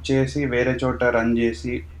ఇమేజ్ని డంప్ చేసి వేరే చోట రన్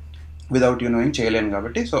చేసి వితౌట్ నోయింగ్ చేయలేను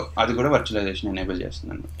కాబట్టి, సో అది కూడా వర్చువలైజేషన్ ఎనేబుల్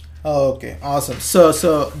చేస్తుంది. Okay, awesome.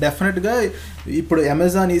 సో డెఫినెట్గా ఇప్పుడు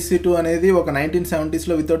అమెజాన్ EC2 అనేది ఒక 1970s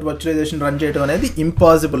వితౌట్ వర్చువలైజేషన్ రన్ చేయడం అనేది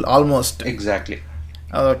impossible almost. Exactly.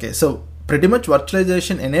 Okay, so pretty much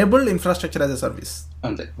virtualization enabled infrastructure as a service.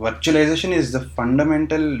 అంతే, virtualisation is the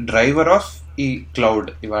fundamental driver of ఈ క్లౌడ్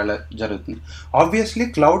ఇవాళ జరుగుతుంది. ఆబ్వియస్లీ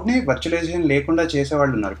క్లౌడ్ని వర్చువలైజేషన్ లేకుండా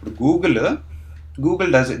చేసేవాళ్ళు ఉన్నారు. ఇప్పుడు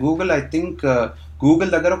గూగుల్ ఐ థింక్ గూగుల్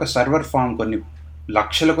దగ్గర ఒక సర్వర్ ఫామ్ కొన్ని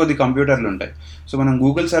లక్షల కొద్ది కంప్యూటర్లు ఉంటాయి. సో మనం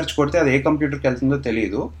గూగుల్ సెర్చ్ కొడితే అది ఏ కంప్యూటర్కి వెళ్తుందో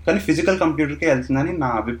తెలియదు, కానీ ఫిజికల్ కంప్యూటర్కి వెళ్తుందని నా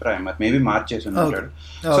అభిప్రాయం. మరి మేబీ మార్చేసి ఉంటాడు.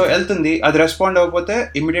 సో వెళ్తుంది, అది రెస్పాండ్ అవ్వకపోతే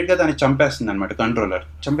ఇమీడియట్గా దాన్ని చంపేస్తుంది అనమాట కంట్రోలర్.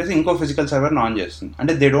 చంపేసి ఇంకో ఫిజికల్ సర్వర్ ఆన్ చేస్తుంది.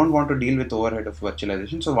 అంటే they don't want to deal with over head of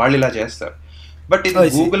virtualisation. So వాళ్ళు ఇలా చేస్తారు. బట్ ఇది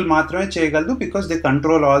గూగుల్ మాత్రమే చేయగలదు, because they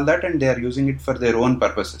control all that and they are using it for their own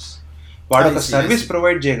purposes. వాడు ఒక సర్వీస్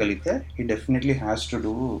ప్రొవైడ్ చేయగలిగితే he definitely has to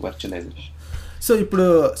do virtualisation. So ఇప్పుడు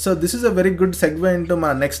this is a very good segue into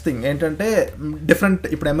మన next thing ఏంటంటే different,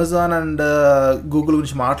 ఇప్పుడు Amazon and Google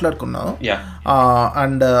గురించి మాట్లాడుకున్నాం.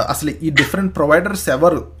 And అసలు ఈ డిఫరెంట్ ప్రొవైడర్స్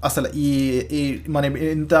ఎవరు అసలు ఈ మనం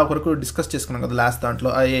ఇంత వరకు డిస్కస్ చేసుకున్నాం కదా లాస్ట్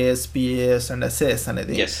దాంట్లో, ఐఏఎస్, పిఏఎస్ అండ్ ఎస్ఏఎస్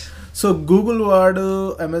అనేది. సో గూగుల్ వాడు,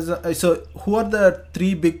 Amazon, so who are the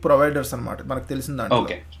 3 big providers అనమాట మనకు తెలిసిన దాంట్లో.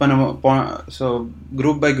 ఓకే, మనము సో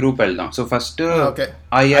గ్రూప్ బై గ్రూప్ వెళ్దాం. So first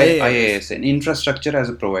IAS, infrastructure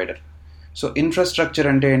as a provider. So infrastructure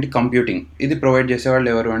అంటే ఏంటి? కంప్యూటింగ్. ఇది ప్రొవైడ్ చేసేవాళ్ళు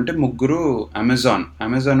ఎవరు అంటే ముగ్గురు.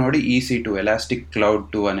 అమెజాన్ వాడి EC2, ఎలాస్టిక్ క్లౌడ్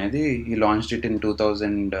 2 అనేది ఈ launched it in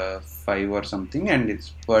 2005 or something, and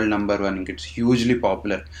it's world number 1. It's hugely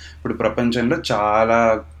popular. ఇప్పుడు ప్రపంచంలో చాలా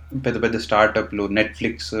పెద్ద పెద్ద స్టార్టప్లు,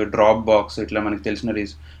 నెట్ఫ్లిక్స్, డ్రాప్ బాక్స్, ఇట్లా మనకి తెలిసిన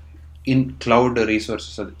ఇన్ క్లౌడ్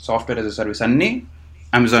రీసోర్సెస్, అది సాఫ్ట్వేర్ యాజ్ అ సర్వీస్ అన్నీ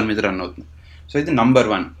అమెజాన్ మీద రన్ అవుతుంది. సో ఇది నంబర్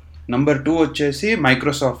 1. నంబర్ 2 వచ్చేసి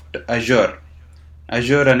మైక్రోసాఫ్ట్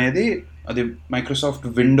అజూర్ అనేది, అది మైక్రోసాఫ్ట్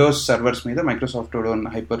విండోస్ సర్వర్స్ మీద, మైక్రోసాఫ్ట్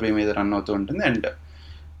హైపర్ వే మీద రన్ అవుతూ ఉంటుంది. అండ్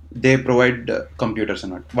దే ప్రొవైడ్ కంప్యూటర్స్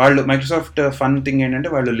అన్నమాట. వాళ్ళు మైక్రోసాఫ్ట్ ఫన్ థింగ్ ఏంటంటే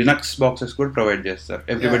వాళ్ళు లినక్స్ బాక్సెస్ కూడా ప్రొవైడ్ చేస్తారు.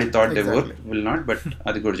 Everybody thought they will not, but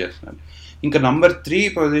అది కూడా చేస్తున్నారు. ఇంకా నంబర్ 3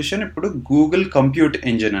 పొజిషన్ ఇప్పుడు గూగుల్ కంప్యూట్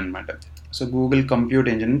ఇంజిన్ అనమాట. సో గూగుల్ కంప్యూట్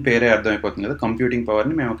ఇంజిన్ పేరే అర్థమైపోతుంది కదా, కంప్యూటింగ్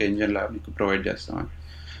పవర్ని మేము ఒక ఇంజిన్ లాగా మీకు ప్రొవైడ్ చేస్తామని.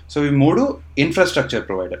 సో ఈ 3 ఇన్ఫ్రాస్ట్రక్చర్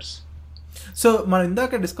ప్రొవైడర్స్. సో మనం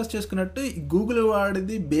ఇందాక డిస్కస్ చేసుకున్నట్టు గూగుల్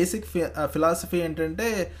వాడిది బేసిక్ ఫిలాసఫీ ఏంటంటే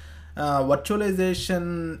virtualisation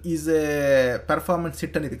is a performance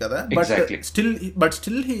hit అనేది కదా. But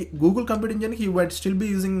still Google computer engine he might still be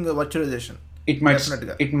using virtualisation.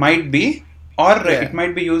 It might be are it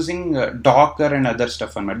might be using Dakar and other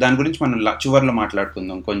stuff అన్నమాట. దాని గురించి మనం చివర్లో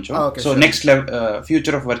మాట్లాడుకుందాం కొంచెం. So next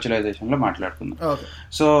future of virtualisation లో మాట్లాడుకుందాం.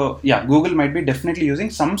 So Google might be definitely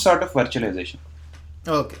using some sort of virtualisation.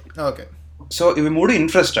 Okay. So ఇవి 3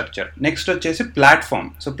 ఇన్ఫ్రాస్ట్రక్చర్. నెక్స్ట్ వచ్చేసి ప్లాట్ఫామ్.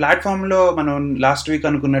 సో ప్లాట్ఫామ్లో మనం లాస్ట్ వీక్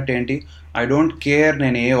అనుకున్నట్టు ఏంటి, ఐ డోంట్ కేర్,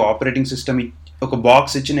 నేను ఏ ఆపరేటింగ్ సిస్టమ్ ఒక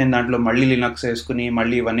బాక్స్ ఇచ్చి నేను దాంట్లో మళ్ళీ లినక్స్ వేసుకుని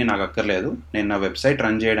మళ్ళీ ఇవన్నీ నాకు అక్కర్లేదు. నేను నా వెబ్సైట్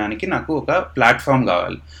రన్ చేయడానికి నాకు ఒక ప్లాట్ఫామ్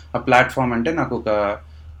కావాలి. ఆ ప్లాట్ఫామ్ అంటే నాకు ఒక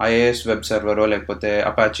ఐఏఎస్ వెబ్ సర్వరో లేకపోతే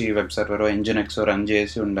అపాచీ వెబ్ సర్వరో, ఎంజినెక్సో రన్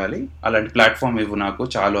చేసి ఉండాలి. అలాంటి ప్లాట్ఫామ్ ఇవ్వు నాకు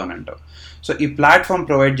చాలు అని అంటావు. సో ఈ ప్లాట్ఫామ్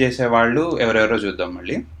ప్రొవైడ్ చేసే వాళ్ళు ఎవరెవరో చూద్దాం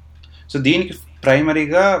మళ్ళీ. సో దీనికి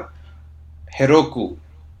ప్రైమరీగా హెరోకు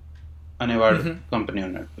అనేవాడు కంపెనీ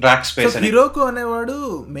ఉన్నాడు. Rock space. హెరోకు అనేవాడు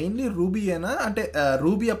మెయిన్లీ రూబీయేనా, అంటే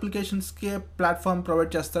రూబీ అప్లికేషన్స్ కే ప్లాట్ఫామ్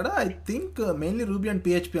ప్రొవైడ్ చేస్తాడా? I think mainly ruby and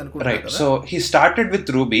PHP అనుకుంటా. Right. So he started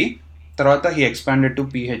with ruby, తర్వాత he expanded to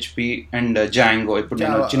PHP and Django. ఇప్పుడు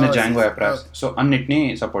నేను చిన్న జాంగో యాప్ రాసి, సో అన్నిటినీ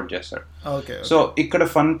సపోర్ట్ చేస్తాడు. సో ఇక్కడ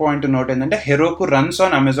ఫన్ పాయింట్ నోట్ ఏంటంటే హెరోకు రన్స్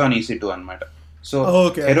ఆన్ అమెజాన్ EC2 అనమాట. So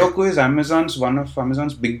హెరోకు is one of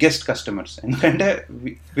Amazon's biggest customers. ఎందుకంటే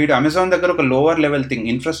వీడు అమెజాన్ దగ్గర ఒక లోవర్ లెవెల్ థింగ్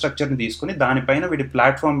ఇన్ఫ్రాస్ట్రక్చర్ ని తీసుకుని దానిపైన వీడి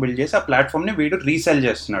ప్లాట్ఫామ్ బిల్డ్ చేసి ఆ ప్లాట్ఫామ్ ని వీడు రీసెల్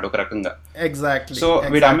చేస్తున్నాడు ఒక రకంగా. ఎగ్జాక్ట్లీ. సో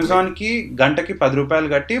వీడు అమెజాన్ కి గంటకి 10 రూపాయలు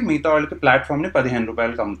కట్టి మిగతా వాళ్ళకి ప్లాట్ఫామ్ ని 15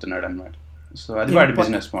 రూపాయలకి అమ్ముతున్నాడు అనమాట. సో అది వాడి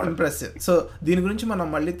బిజినెస్ మోడల్. ఇంప్రెసివ్. సో దీని గురించి మనం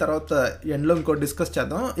మళ్ళీ తర్వాత ఎండ్ లో ఇంకో డిస్కస్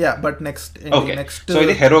చేద్దాం. బట్ నెక్స్ట్ సో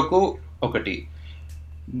ఇది హెరోకు ఒకటి.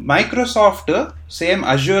 మైక్రోసాఫ్ట్ సేమ్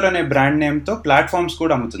అజూర్ అనే బ్రాండ్ నేమ్ తో ప్లాట్ఫామ్స్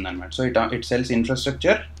కూడా అమ్ముతుంది అనమాట. So it sells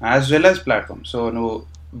infrastructure as well as platform. So నువ్వు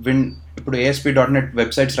ఇప్పుడు ASP.NET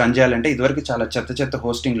వెబ్సైట్స్ రన్ చేయాలంటే ఇదివరకు చాలా చెత్త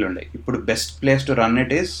హోస్టింగ్లు ఉన్నాయి. ఇప్పుడు best place to run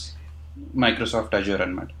it is Microsoft Azure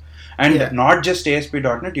అనమాట. And not just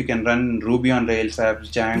ASP.NET, you can run Ruby on Rails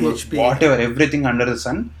apps, Django, whatever, everything under the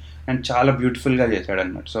sun. And చాలా బ్యూటిఫుల్ గా చేశాడు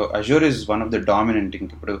అనమాట. So Azure is one of the dominant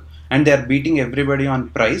ఇప్పుడు. And they are beating everybody on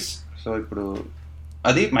price. So ఇప్పుడు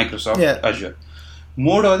అది Microsoft Azure.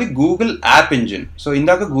 మూడవది Google app engine. So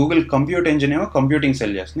ఇందాక Google compute engine ఏమో కంప్యూటింగ్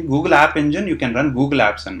సెల్ చేస్తుంది. Google app engine you can run Google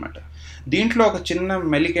apps అనమాట. దీంట్లో ఒక చిన్న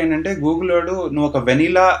మెలిక ఏంటంటే గూగుల్ వాడు నువ్వు ఒక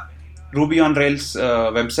vanilla Ruby on Rails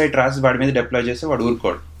website రాసి వాడి మీద డిప్లాయ్ చేస్తే వాడు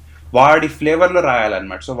ఊరుకోడు, వాడి ఫ్లేవర్లో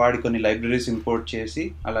రాయాలన్నమాట. సో వాడి కొన్ని లైబ్రరీస్ ఇంపోర్ట్ చేసి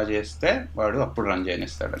అలా చేస్తే వాడు అప్పుడు రన్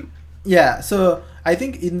చేయనిస్తాడని. సో ఐ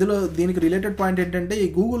థింక్ ఇందులో దీనికి రిలేటెడ్ పాయింట్ ఏంటంటే ఈ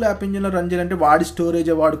గూగుల్ యాప్ ఇంజిన్లో రన్ చేయాలంటే వాడి స్టోరేజ్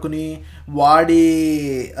వాడుకుని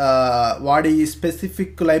వాడి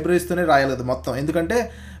స్పెసిఫిక్ లైబ్రరీస్తోనే రాయలేదు మొత్తం. ఎందుకంటే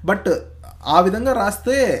బట్ ఆ విధంగా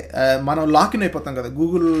రాస్తే మనం లాకిన్ అయిపోతాం కదా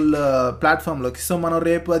గూగుల్ ప్లాట్ఫామ్లోకి. సో మనం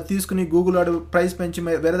రేపు అది తీసుకుని గూగుల్ వాడు ప్రైస్ పెంచి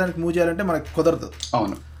వేరే దానికి మూవ్ చేయాలంటే మనకు కుదరదు.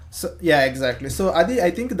 అవును. So exactly. సో అది ఐ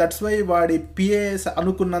థింక్ దట్స్ వై వాడి పిఏఎస్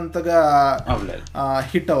అనుకున్నంతగా అవ్వలేదు,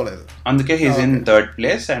 హిట్ అవ్వలేదు. అందుకే he's in third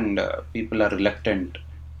place and people are reluctant.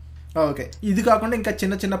 Okay, ఇది కాకుండా ఇంకా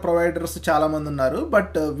చిన్న చిన్న ప్రొవైడర్స్ చాలా మంది ఉన్నారు,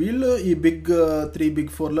 బట్ వీళ్ళు ఈ బిగ్ 3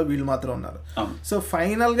 బిగ్ 4లో వీళ్ళు మాత్రం ఉన్నారు. సో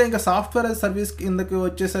ఫైనల్గా ఇంకా సాఫ్ట్వేర్ యాజ్ సర్వీస్ కిందకి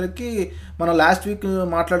వచ్చేసరికి మనం లాస్ట్ వీక్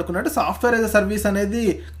మాట్లాడుకున్నట్టు సాఫ్ట్వేర్ యాజ్ సర్వీస్ అనేది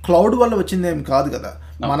క్లౌడ్ వల్ల వచ్చింది ఏం కాదు కదా.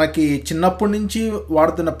 మనకి చిన్నప్పటి నుంచి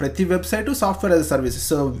వాడుతున్న ప్రతి website software as service.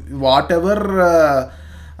 So whatever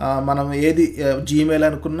మనం ఏది జీమెయిల్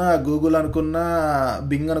అనుకున్నా, గూగుల్ అనుకున్నా,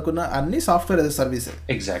 బింగ్ అనుకున్నా అన్ని software as service.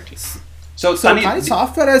 Exactly. So కానీ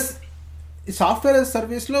సాఫ్ట్వేర్ యాజ్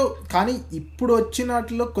సర్వీస్లో కానీ ఇప్పుడు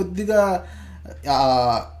వచ్చినట్లో కొద్దిగా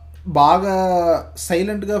బాగా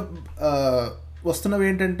సైలెంట్గా వస్తున్నవి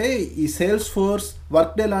ఏంటంటే ఈ సేల్స్ ఫోర్స్,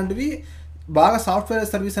 వర్క్డే లాంటివి బాగా సాఫ్ట్వేర్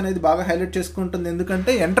యాజ్ సర్వీస్ అనేది బాగా హైలైట్ చేసుకుంటుంది.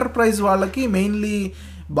 ఎందుకంటే ఎంటర్ప్రైజ్ వాళ్ళకి మెయిన్లీ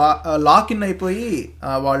లాక్ ఇన్ అయిపోయి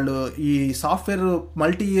వాళ్ళు ఈ software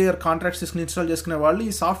multi year contracts install చేసుకునే వాళ్ళు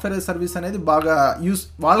ఈ సాఫ్ట్వేర్ యాజ్ సర్వీస్ అనేది బాగా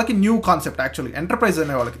వాళ్ళకి న్యూ కాన్సెప్ట్. యాక్చువల్లీ ఎంటర్ప్రైజ్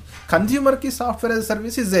అనే వాళ్ళకి, కన్స్యూమర్కి software as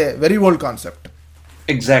service is a very old concept.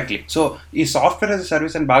 Exactly. So ఈ సాఫ్ట్వేర్ యాజ్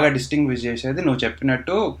సర్వీస్ అని బాగా డిస్టింగ్విష్ చేసేది నువ్వు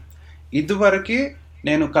చెప్పినట్టు, ఇదివరకు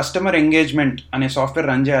నేను కస్టమర్ ఎంగేజ్మెంట్ అనే సాఫ్ట్వేర్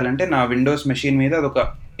రన్ చేయాలంటే నా విండోస్ మెషిన్ మీద అదొక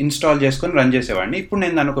ఇన్స్టాల్ చేసుకొని రన్ చేసేవాడిని. ఇప్పుడు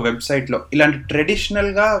నేను దాని ఒక వెబ్సైట్లో ఇలాంటి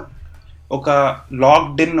ట్రెడిషనల్గా ఒక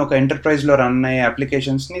లాక్డ్ ఇన్ ఒక ఎంటర్ప్రైజ్లో రన్ అయ్యే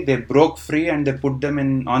అప్లికేషన్స్ని they broke free and they put them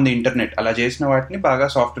in on the internet. అలా చేసిన వాటిని బాగా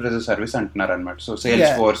సాఫ్ట్వేర్ యాజ్ అ సర్వీస్ అంటున్నారు అనమాట. So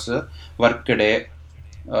Salesforce, Workday,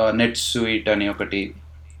 NetSuite అని ఒకటి,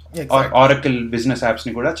 ఆరకిల్ బిజినెస్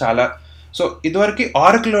యాప్స్ని కూడా చాలా. సో ఇదివరకు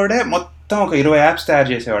ఆరకిల్లోడే మొత్తం ఒక 20 యాప్స్ తయారు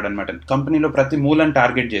చేసేవాడు అనమాట, కంపెనీలో ప్రతి మూలను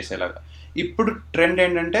టార్గెట్ చేసేలాగా. ఇప్పుడు ట్రెండ్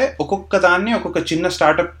ఏంటంటే ఒక్కొక్క దాన్ని ఒక్కొక్క చిన్న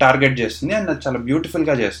స్టార్ట్అప్ టార్గెట్ చేస్తుంది అండ్ అది చాలా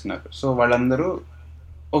బ్యూటిఫుల్గా చేస్తున్నారు. సో వాళ్ళందరూ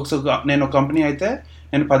నేను ఒక కంపెనీ అయితే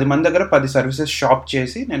నేను 10 మంది దగ్గర 10 సర్వీసెస్ షాప్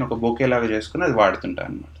చేసి నేను ఒక బొకే లాగా చేసుకుని అది వాడుతుంటాను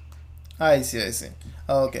అనమాట. ఐసి.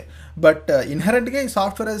 ఓకే, బట్ ఇన్హెరెంట్గా ఈ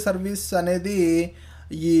సాఫ్ట్వేర్ యాజ్ సర్వీస్ అనేది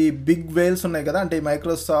ఈ బిగ్ వేల్స్ ఉన్నాయి కదా, అంటే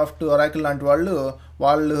మైక్రోసాఫ్ట్, ఒరాకిల్ లాంటి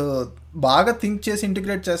వాళ్ళు బాగా థింక్ చేసి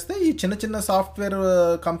ఇంటిగ్రేట్ చేస్తే ఈ చిన్న చిన్న సాఫ్ట్వేర్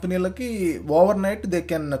కంపెనీలకి over night they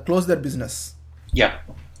can close their business. Yeah.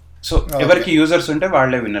 So ఎవరికి యూజర్స్ ఉంటే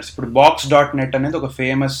వాళ్ళే విన్నర్స్. ఇప్పుడు box.net అనేది ఒక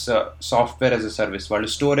famous software as a service, వాళ్ళు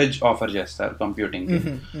స్టోరేజ్ ఆఫర్ చేస్తారు కంప్యూటింగ్.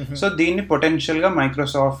 సో దీన్ని పొటెన్షియల్ గా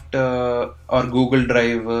Microsoft are Google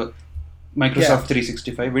drive, Microsoft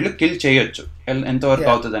 365 వీళ్ళు కిల్ చేయొచ్చు. ఎంతవరకు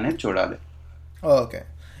అవుతుంది అనేది చూడాలి. Okay,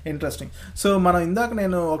 interesting. సో మనం ఇందాక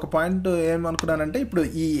నేను ఒక పాయింట్ ఏమనుకున్నానంటే, ఇప్పుడు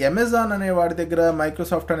ఈ అమెజాన్ అనే వాడి దగ్గర,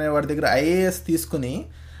 మైక్రోసాఫ్ట్ అనే వాడి దగ్గర ఐఏఎస్ తీసుకుని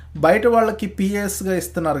బయట వాళ్ళకి పిఎస్గా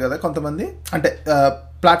ఇస్తున్నారు కదా కొంతమంది, అంటే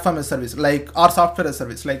platform as service like are software as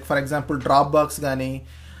service, like for example drop box కానీ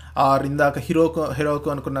ఆర్ ఇందాక హీరోకో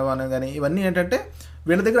అనుకున్నవాను కానీ, ఇవన్నీ ఏంటంటే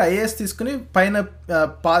వీళ్ళ దగ్గర ఐఏఎస్ తీసుకుని పైన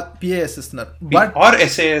పిఏఎస్ ఇస్తున్నారు, బట్ ఆర్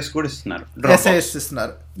ఎస్ఏఎస్ కూడా ఇస్తున్నారు, ఎస్ఏఎస్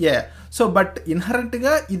ఇస్తున్నారు. సో బట్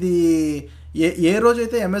ఇన్హరెంట్గా ఇది ఏ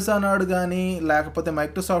రోజైతే అమెజాన్ వాడు కానీ లేకపోతే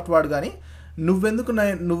మైక్రోసాఫ్ట్ వాడు కానీ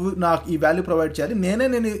నువ్వు నాకు ఈ వాల్యూ ప్రొవైడ్ చేయాలి,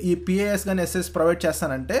 నేను ఈ పిఏఎస్ కానీ ఎస్ఎస్ ప్రొవైడ్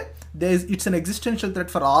చేస్తానంటే it's an existential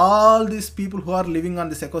threat for all these people who are living on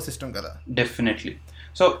this eco system కదా. డెఫినెట్లీ.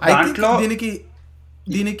 సో ఐ థింక్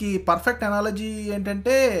దీనికి పర్ఫెక్ట్ అనాలజీ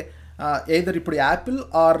ఏంటంటే ఎయిదర్ ఇప్పుడు Apple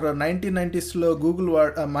are 1990s Google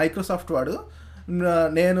Microsoft వాడు,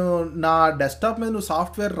 నేను నా డెస్క్టాప్ మీద నువ్వు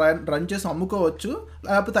సాఫ్ట్వేర్ రన్ చేసి అమ్ముకోవచ్చు,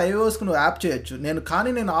 లేకపోతే ఐఓఎస్కి నువ్వు యాప్ చేయొచ్చు, కానీ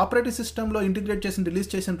నేను ఆపరేటింగ్ సిస్టంలో ఇంటిగ్రేట్ చేసి రిలీజ్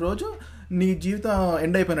చేసిన రోజు నీ జీవితం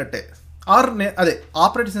ఎండ్ అయిపోయినట్టే. ఆర్ అదే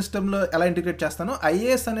ఆపరేటింగ్ సిస్టంలో ఎలా ఇంటిగ్రేట్ చేస్తానో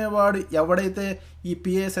ఐఏఎస్ అనేవాడు ఎవడైతే ఈ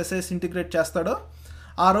పిఏఎస్ ఎస్ఏఎస్ ఇంటిగ్రేట్ చేస్తాడో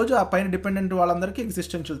ఆ రోజు ఆ పైన డిపెండెంట్ వాళ్ళందరికీ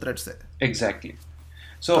ఎగ్జిస్టెన్షియల్ థ్రెట్సే. ఎగ్జాక్ట్లీ.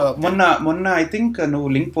 సో మొన్న ఐ థింక్ నువ్వు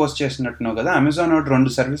లింక్ పోస్ట్ చేసినట్టున్నావు కదా, అమెజాన్ ఒకటి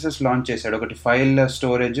 2 సర్వీసెస్ లాంచ్ చేశాడు, ఒకటి ఫైల్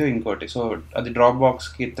స్టోరేజ్, ఇంకోటి. సో అది డ్రాప్ బాక్స్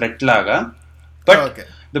కి థ్రెట్ లాగా. But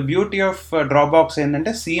the beauty of drop box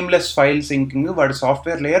ఏంటంటే సీమ్లెస్ ఫైల్ సింకింగ్, వాడి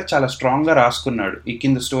సాఫ్ట్వేర్ లేయర్ చాలా స్ట్రాంగ్ గా రాసుకున్నాడు ఈ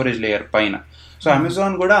కింద స్టోరేజ్ లేయర్ పైన. సో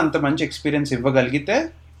అమెజాన్ కూడా అంత మంచి ఎక్స్పీరియన్స్ ఇవ్వగలిగితే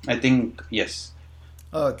I think yes.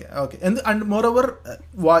 Okay. And more over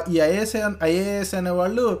ఈ ఐఏఎస్ అనే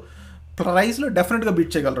వాళ్ళు ప్రైస్లో డెఫినెట్గా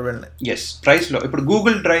బీట్ చేయగలరు వీళ్ళని. ఎస్, ప్రైస్లో. ఇప్పుడు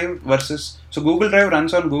Google drive versus, so Google drive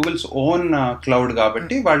runs on Google's own cloud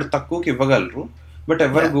కాబట్టి వాళ్ళు తక్కువకి ఇవ్వగలరు. బట్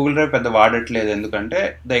ఎవరు గూగుల్ డ్రైవ్ పెద్ద వాడట్లేదు, ఎందుకంటే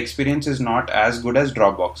the experience is not as good as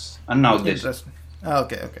drop box అని నా ఉద్దేశం.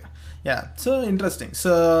 ఓకే. So interesting.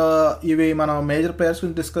 సో ఇవి మనం మేజర్ ప్లేయర్స్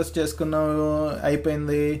గురించి డిస్కస్ చేసుకున్నాం,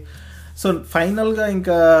 అయిపోయింది. సో ఫైనల్గా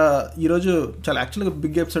ఇంకా ఈరోజు చాలా యాక్చువల్గా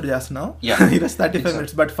బిగ్ ఎపిసోడ్ చేస్తున్నాం ఈరోజు 35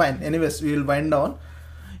 minutes, but fine, anyways we will wind down.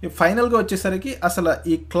 ఫైనల్గా వచ్చేసరికి అసలు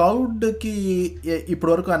ఈ క్లౌడ్కి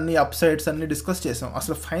ఇప్పటివరకు అన్ని అప్ సైడ్స్ అన్ని డిస్కస్ చేసాం.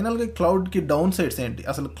 అసలు ఫైనల్గా క్లౌడ్కి డౌన్ సైడ్స్ ఏంటి,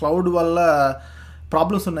 అసలు క్లౌడ్ వల్ల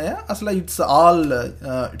ప్రాబ్లమ్స్ ఉన్నాయా అసలు it's all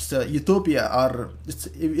it's utopia are it's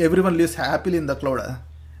everyone lives happily in the cloud?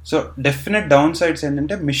 So definite down sides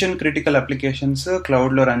ఏంటంటే మిషన్ క్రిటికల్ అప్లికేషన్స్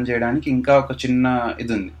క్లౌడ్లో రన్ చేయడానికి ఇంకా ఒక చిన్న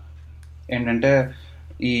ఇది ఉంది ఏంటంటే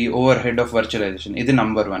ఈ ఓవర్ హెడ్ ఆఫ్ వర్చువలైజేషన్. ఇది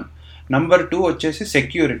నంబర్ 1. నంబర్ 2 వచ్చేసి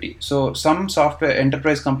security. So some software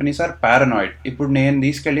enterprise companies are paranoid. ఇప్పుడు నేను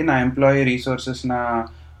తీసుకెళ్ళి నా ఎంప్లాయీ రీసోర్సెస్,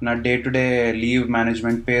 నా day to day leave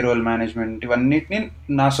management, payroll management ఇవన్నిటిని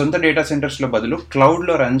నా సొంత డేటా సెంటర్స్లో బదులు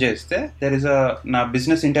క్లౌడ్లో రన్ చేస్తే నా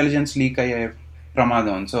బిజినెస్ ఇంటెలిజెన్స్ లీక్ అయ్యే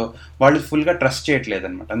ప్రమాదం. సో వాళ్ళు ఫుల్గా ట్రస్ట్ చేయట్లేదు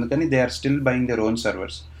అనమాట. అందుకని they are still buying their own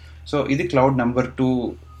servers. So ఇది క్లౌడ్ నంబర్ 2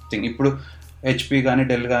 థింగ్. ఇప్పుడు హెచ్పి కానీ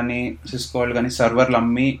డెల్ కానీ సిస్కో వాళ్ళు కానీ సర్వర్లు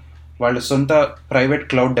అమ్మి వాళ్ళు సొంత ప్రైవేట్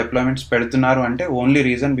క్లౌడ్ డిప్లాయ్మెంట్స్ పెడుతున్నారు అంటే only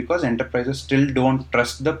reason because enterprises still don't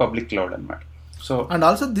trust the public cloud అనమాట. So and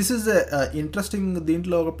also this is interesting.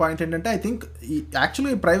 దీంట్లో ఒక పాయింట్ ఏంటంటే ఐ థింక్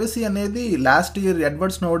యాక్చువల్గా ప్రైవసీ అనేది last year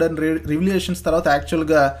Edward Snowden revelations తర్వాత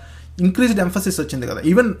యాక్చువల్గా ఇంక్రీజ్డ్ ఎంఫసిస్ వచ్చింది కదా.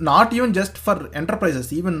 Not even just for enterprises,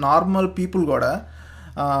 even normal people కూడా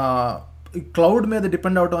క్లౌడ్ మీద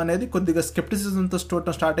డిపెండ్ అవడం అనేది కొద్దిగా స్కెప్టిసిజంతో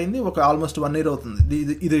చూడటం స్టార్ట్ అయింది. ఒక ఆల్మోస్ట్ 1 year అవుతుంది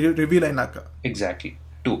ఇది రివీల్ అయినాక. ఎగ్జాక్ట్లీ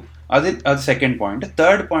 2. అది సెకండ్ పాయింట్.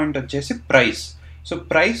 థర్డ్ పాయింట్ వచ్చేసి ప్రైస్. సో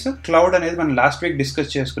ప్రైస్ క్లౌడ్ అనేది మనం లాస్ట్ వీక్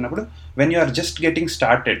డిస్కస్ చేసుకున్నప్పుడు when you are just getting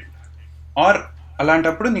started are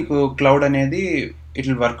అలాంటప్పుడు నీకు క్లౌడ్ అనేది it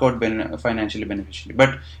will work out financially బెనిఫిషియల్లీ.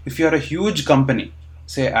 But if you are a huge company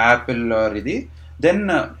say Apple are ఇది, then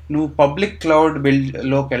నువ్వు public cloud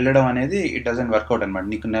లోకి వెళ్ళడం అనేది ఇట్ డజంట్ వర్కౌట్ అనమాట.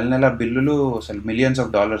 నీకు నెల బిల్లులు అసలు $millions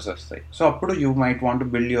వస్తాయి. సో అప్పుడు you might want to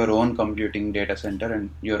build your own computing data centre and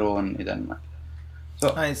your own ఇదన్నమాట. సో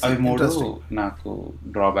అవి 3 నాకు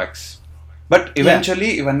డ్రాబ్యాక్స్. బట్ ఈవెన్చువల్లీ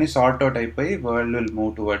ఇవన్నీ సార్ట్ అవుట్ అయిపోయి world will move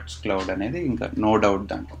towards cloud అనేది ఇంకా నో డౌట్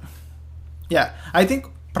దాంట్లో. Yeah, I think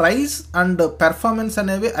price and performance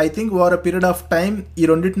అనేవి I think over a period of time ఈ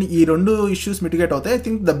 2 ఇష్యూస్ మిటిగేట్ అవుతాయి. I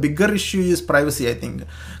think the bigger issue is privacy. I think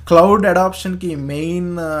cloud అడాప్షన్కి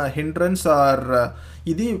main hindrance are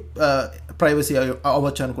ఇది privacy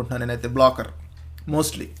అవ్వచ్చు అనుకుంటున్నాను నేనైతే, blocker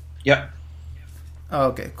mostly. Yeah,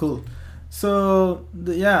 okay, cool.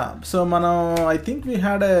 So మనం I think we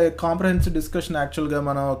had a comprehensive discussion. యాక్చువల్గా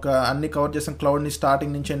మనం అన్ని కవర్ చేసాం క్లౌడ్ని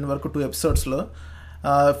స్టార్టింగ్ నుంచి ఎండ్ వరకు 2 episodes.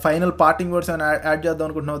 ఫైనల్ పార్టింగ్ వర్డ్స్ అని యాడ్ చేద్దాం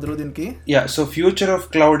అనుకుంటున్నావు దీనికి? Yeah, so future of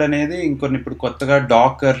cloud అనేది ఇంకొన్ని ఇప్పుడు కొత్తగా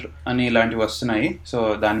డాకర్ అని ఇలాంటివి వస్తున్నాయి. సో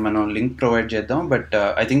దాన్ని మనం లింక్ ప్రొవైడ్ చేద్దాం. బట్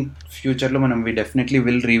ఐ థింక్ ఫ్యూచర్లో మనం we definitely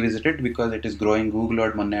will revisit it because it is growing. Google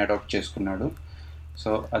వాడు మొన్న అడాప్ట్ చేసుకున్నాడు.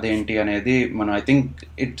 సో అదేంటి అనేది మనం I think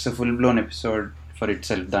it's a full blown episode for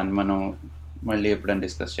it self. దాన్ని మనం మళ్ళీ ఎప్పుడైనా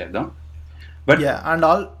డిస్కస్ చేద్దాం. But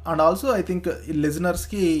and also I think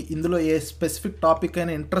లిజనర్స్కి ఇందులో ఏ స్పెసిఫిక్ టాపిక్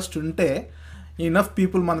అయినా ఇంట్రెస్ట్ ఉంటే ఇనఫ్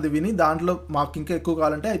పీపుల్ మనది విని దాంట్లో మాకు ఇంకా ఎక్కువ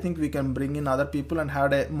కావాలంటే I think we can bring in other people and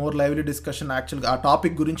had a more lively discussion. యాక్చువల్గా ఆ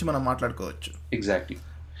టాపిక్ గురించి మనం మాట్లాడుకోవచ్చు. ఎగ్జాక్ట్లీ.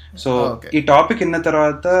 సో ఈ టాపిక్ విన్న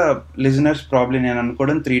తర్వాత లిజనర్స్ ప్రాబ్లీ నేను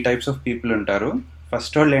అనుకోవడం 3 types ఆఫ్ పీపుల్ ఉంటారు.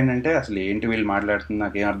 ఫస్ట్ వాళ్ళు ఏంటంటే అసలు ఏంటి వీళ్ళు మాట్లాడుతుంది,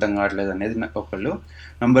 నాకు ఏం అర్థం కావట్లేదు అనేది ఒకళ్ళు.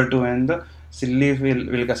 నంబర్ 2 ఏందో సిల్లీ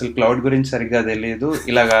వీళ్ళకి అసలు క్లౌడ్ గురించి సరిగ్గా తెలియదు,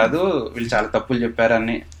 ఇలా కాదు వీళ్ళు చాలా తప్పులు చెప్పారు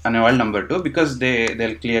అనేవాళ్ళు number 2. Because they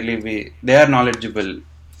clearly they are knowledgeable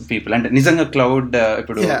people, అంటే నిజంగా క్లౌడ్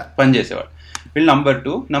ఇప్పుడు పనిచేసేవాళ్ళు. వీళ్ళు నంబర్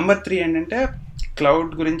 2. నంబర్ 3 ఏంటంటే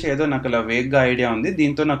క్లౌడ్ గురించి ఏదో నాకు అలా వేగ్గా ఐడియా ఉంది,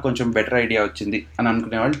 దీంతో నాకు కొంచెం బెటర్ ఐడియా వచ్చింది అని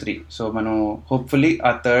అనుకునేవాళ్ళు 3. సో మనం హోప్ఫుల్లీ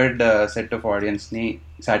ఆ థర్డ్ సెట్ ఆఫ్ ఆడియన్స్ని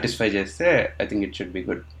సాటిస్ఫై చేస్తే I think it should be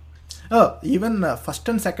good. Even first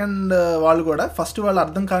and second వాళ్ళు కూడా, ఫస్ట్ వాళ్ళు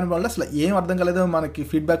అర్థం కాని వాళ్ళు అసలు ఏం అర్థం కాలేదో మనకి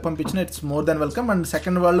ఫీడ్బ్యాక్ పంపించిన it's more than welcome. And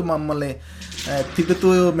second వాళ్ళు మమ్మల్ని తిరుగుతూ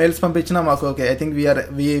మెయిల్స్ పంపించినా మాకు okay. I think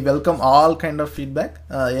we welcome all kind of feedback,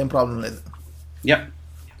 ఏం ప్రాబ్లం లేదు. Yeah,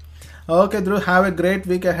 okay Dhruv, have a great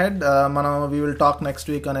week ahead. మనం we will talk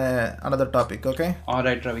next week అనే another topic. Okay,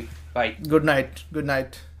 alright Ravi, by. Good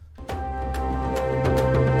night.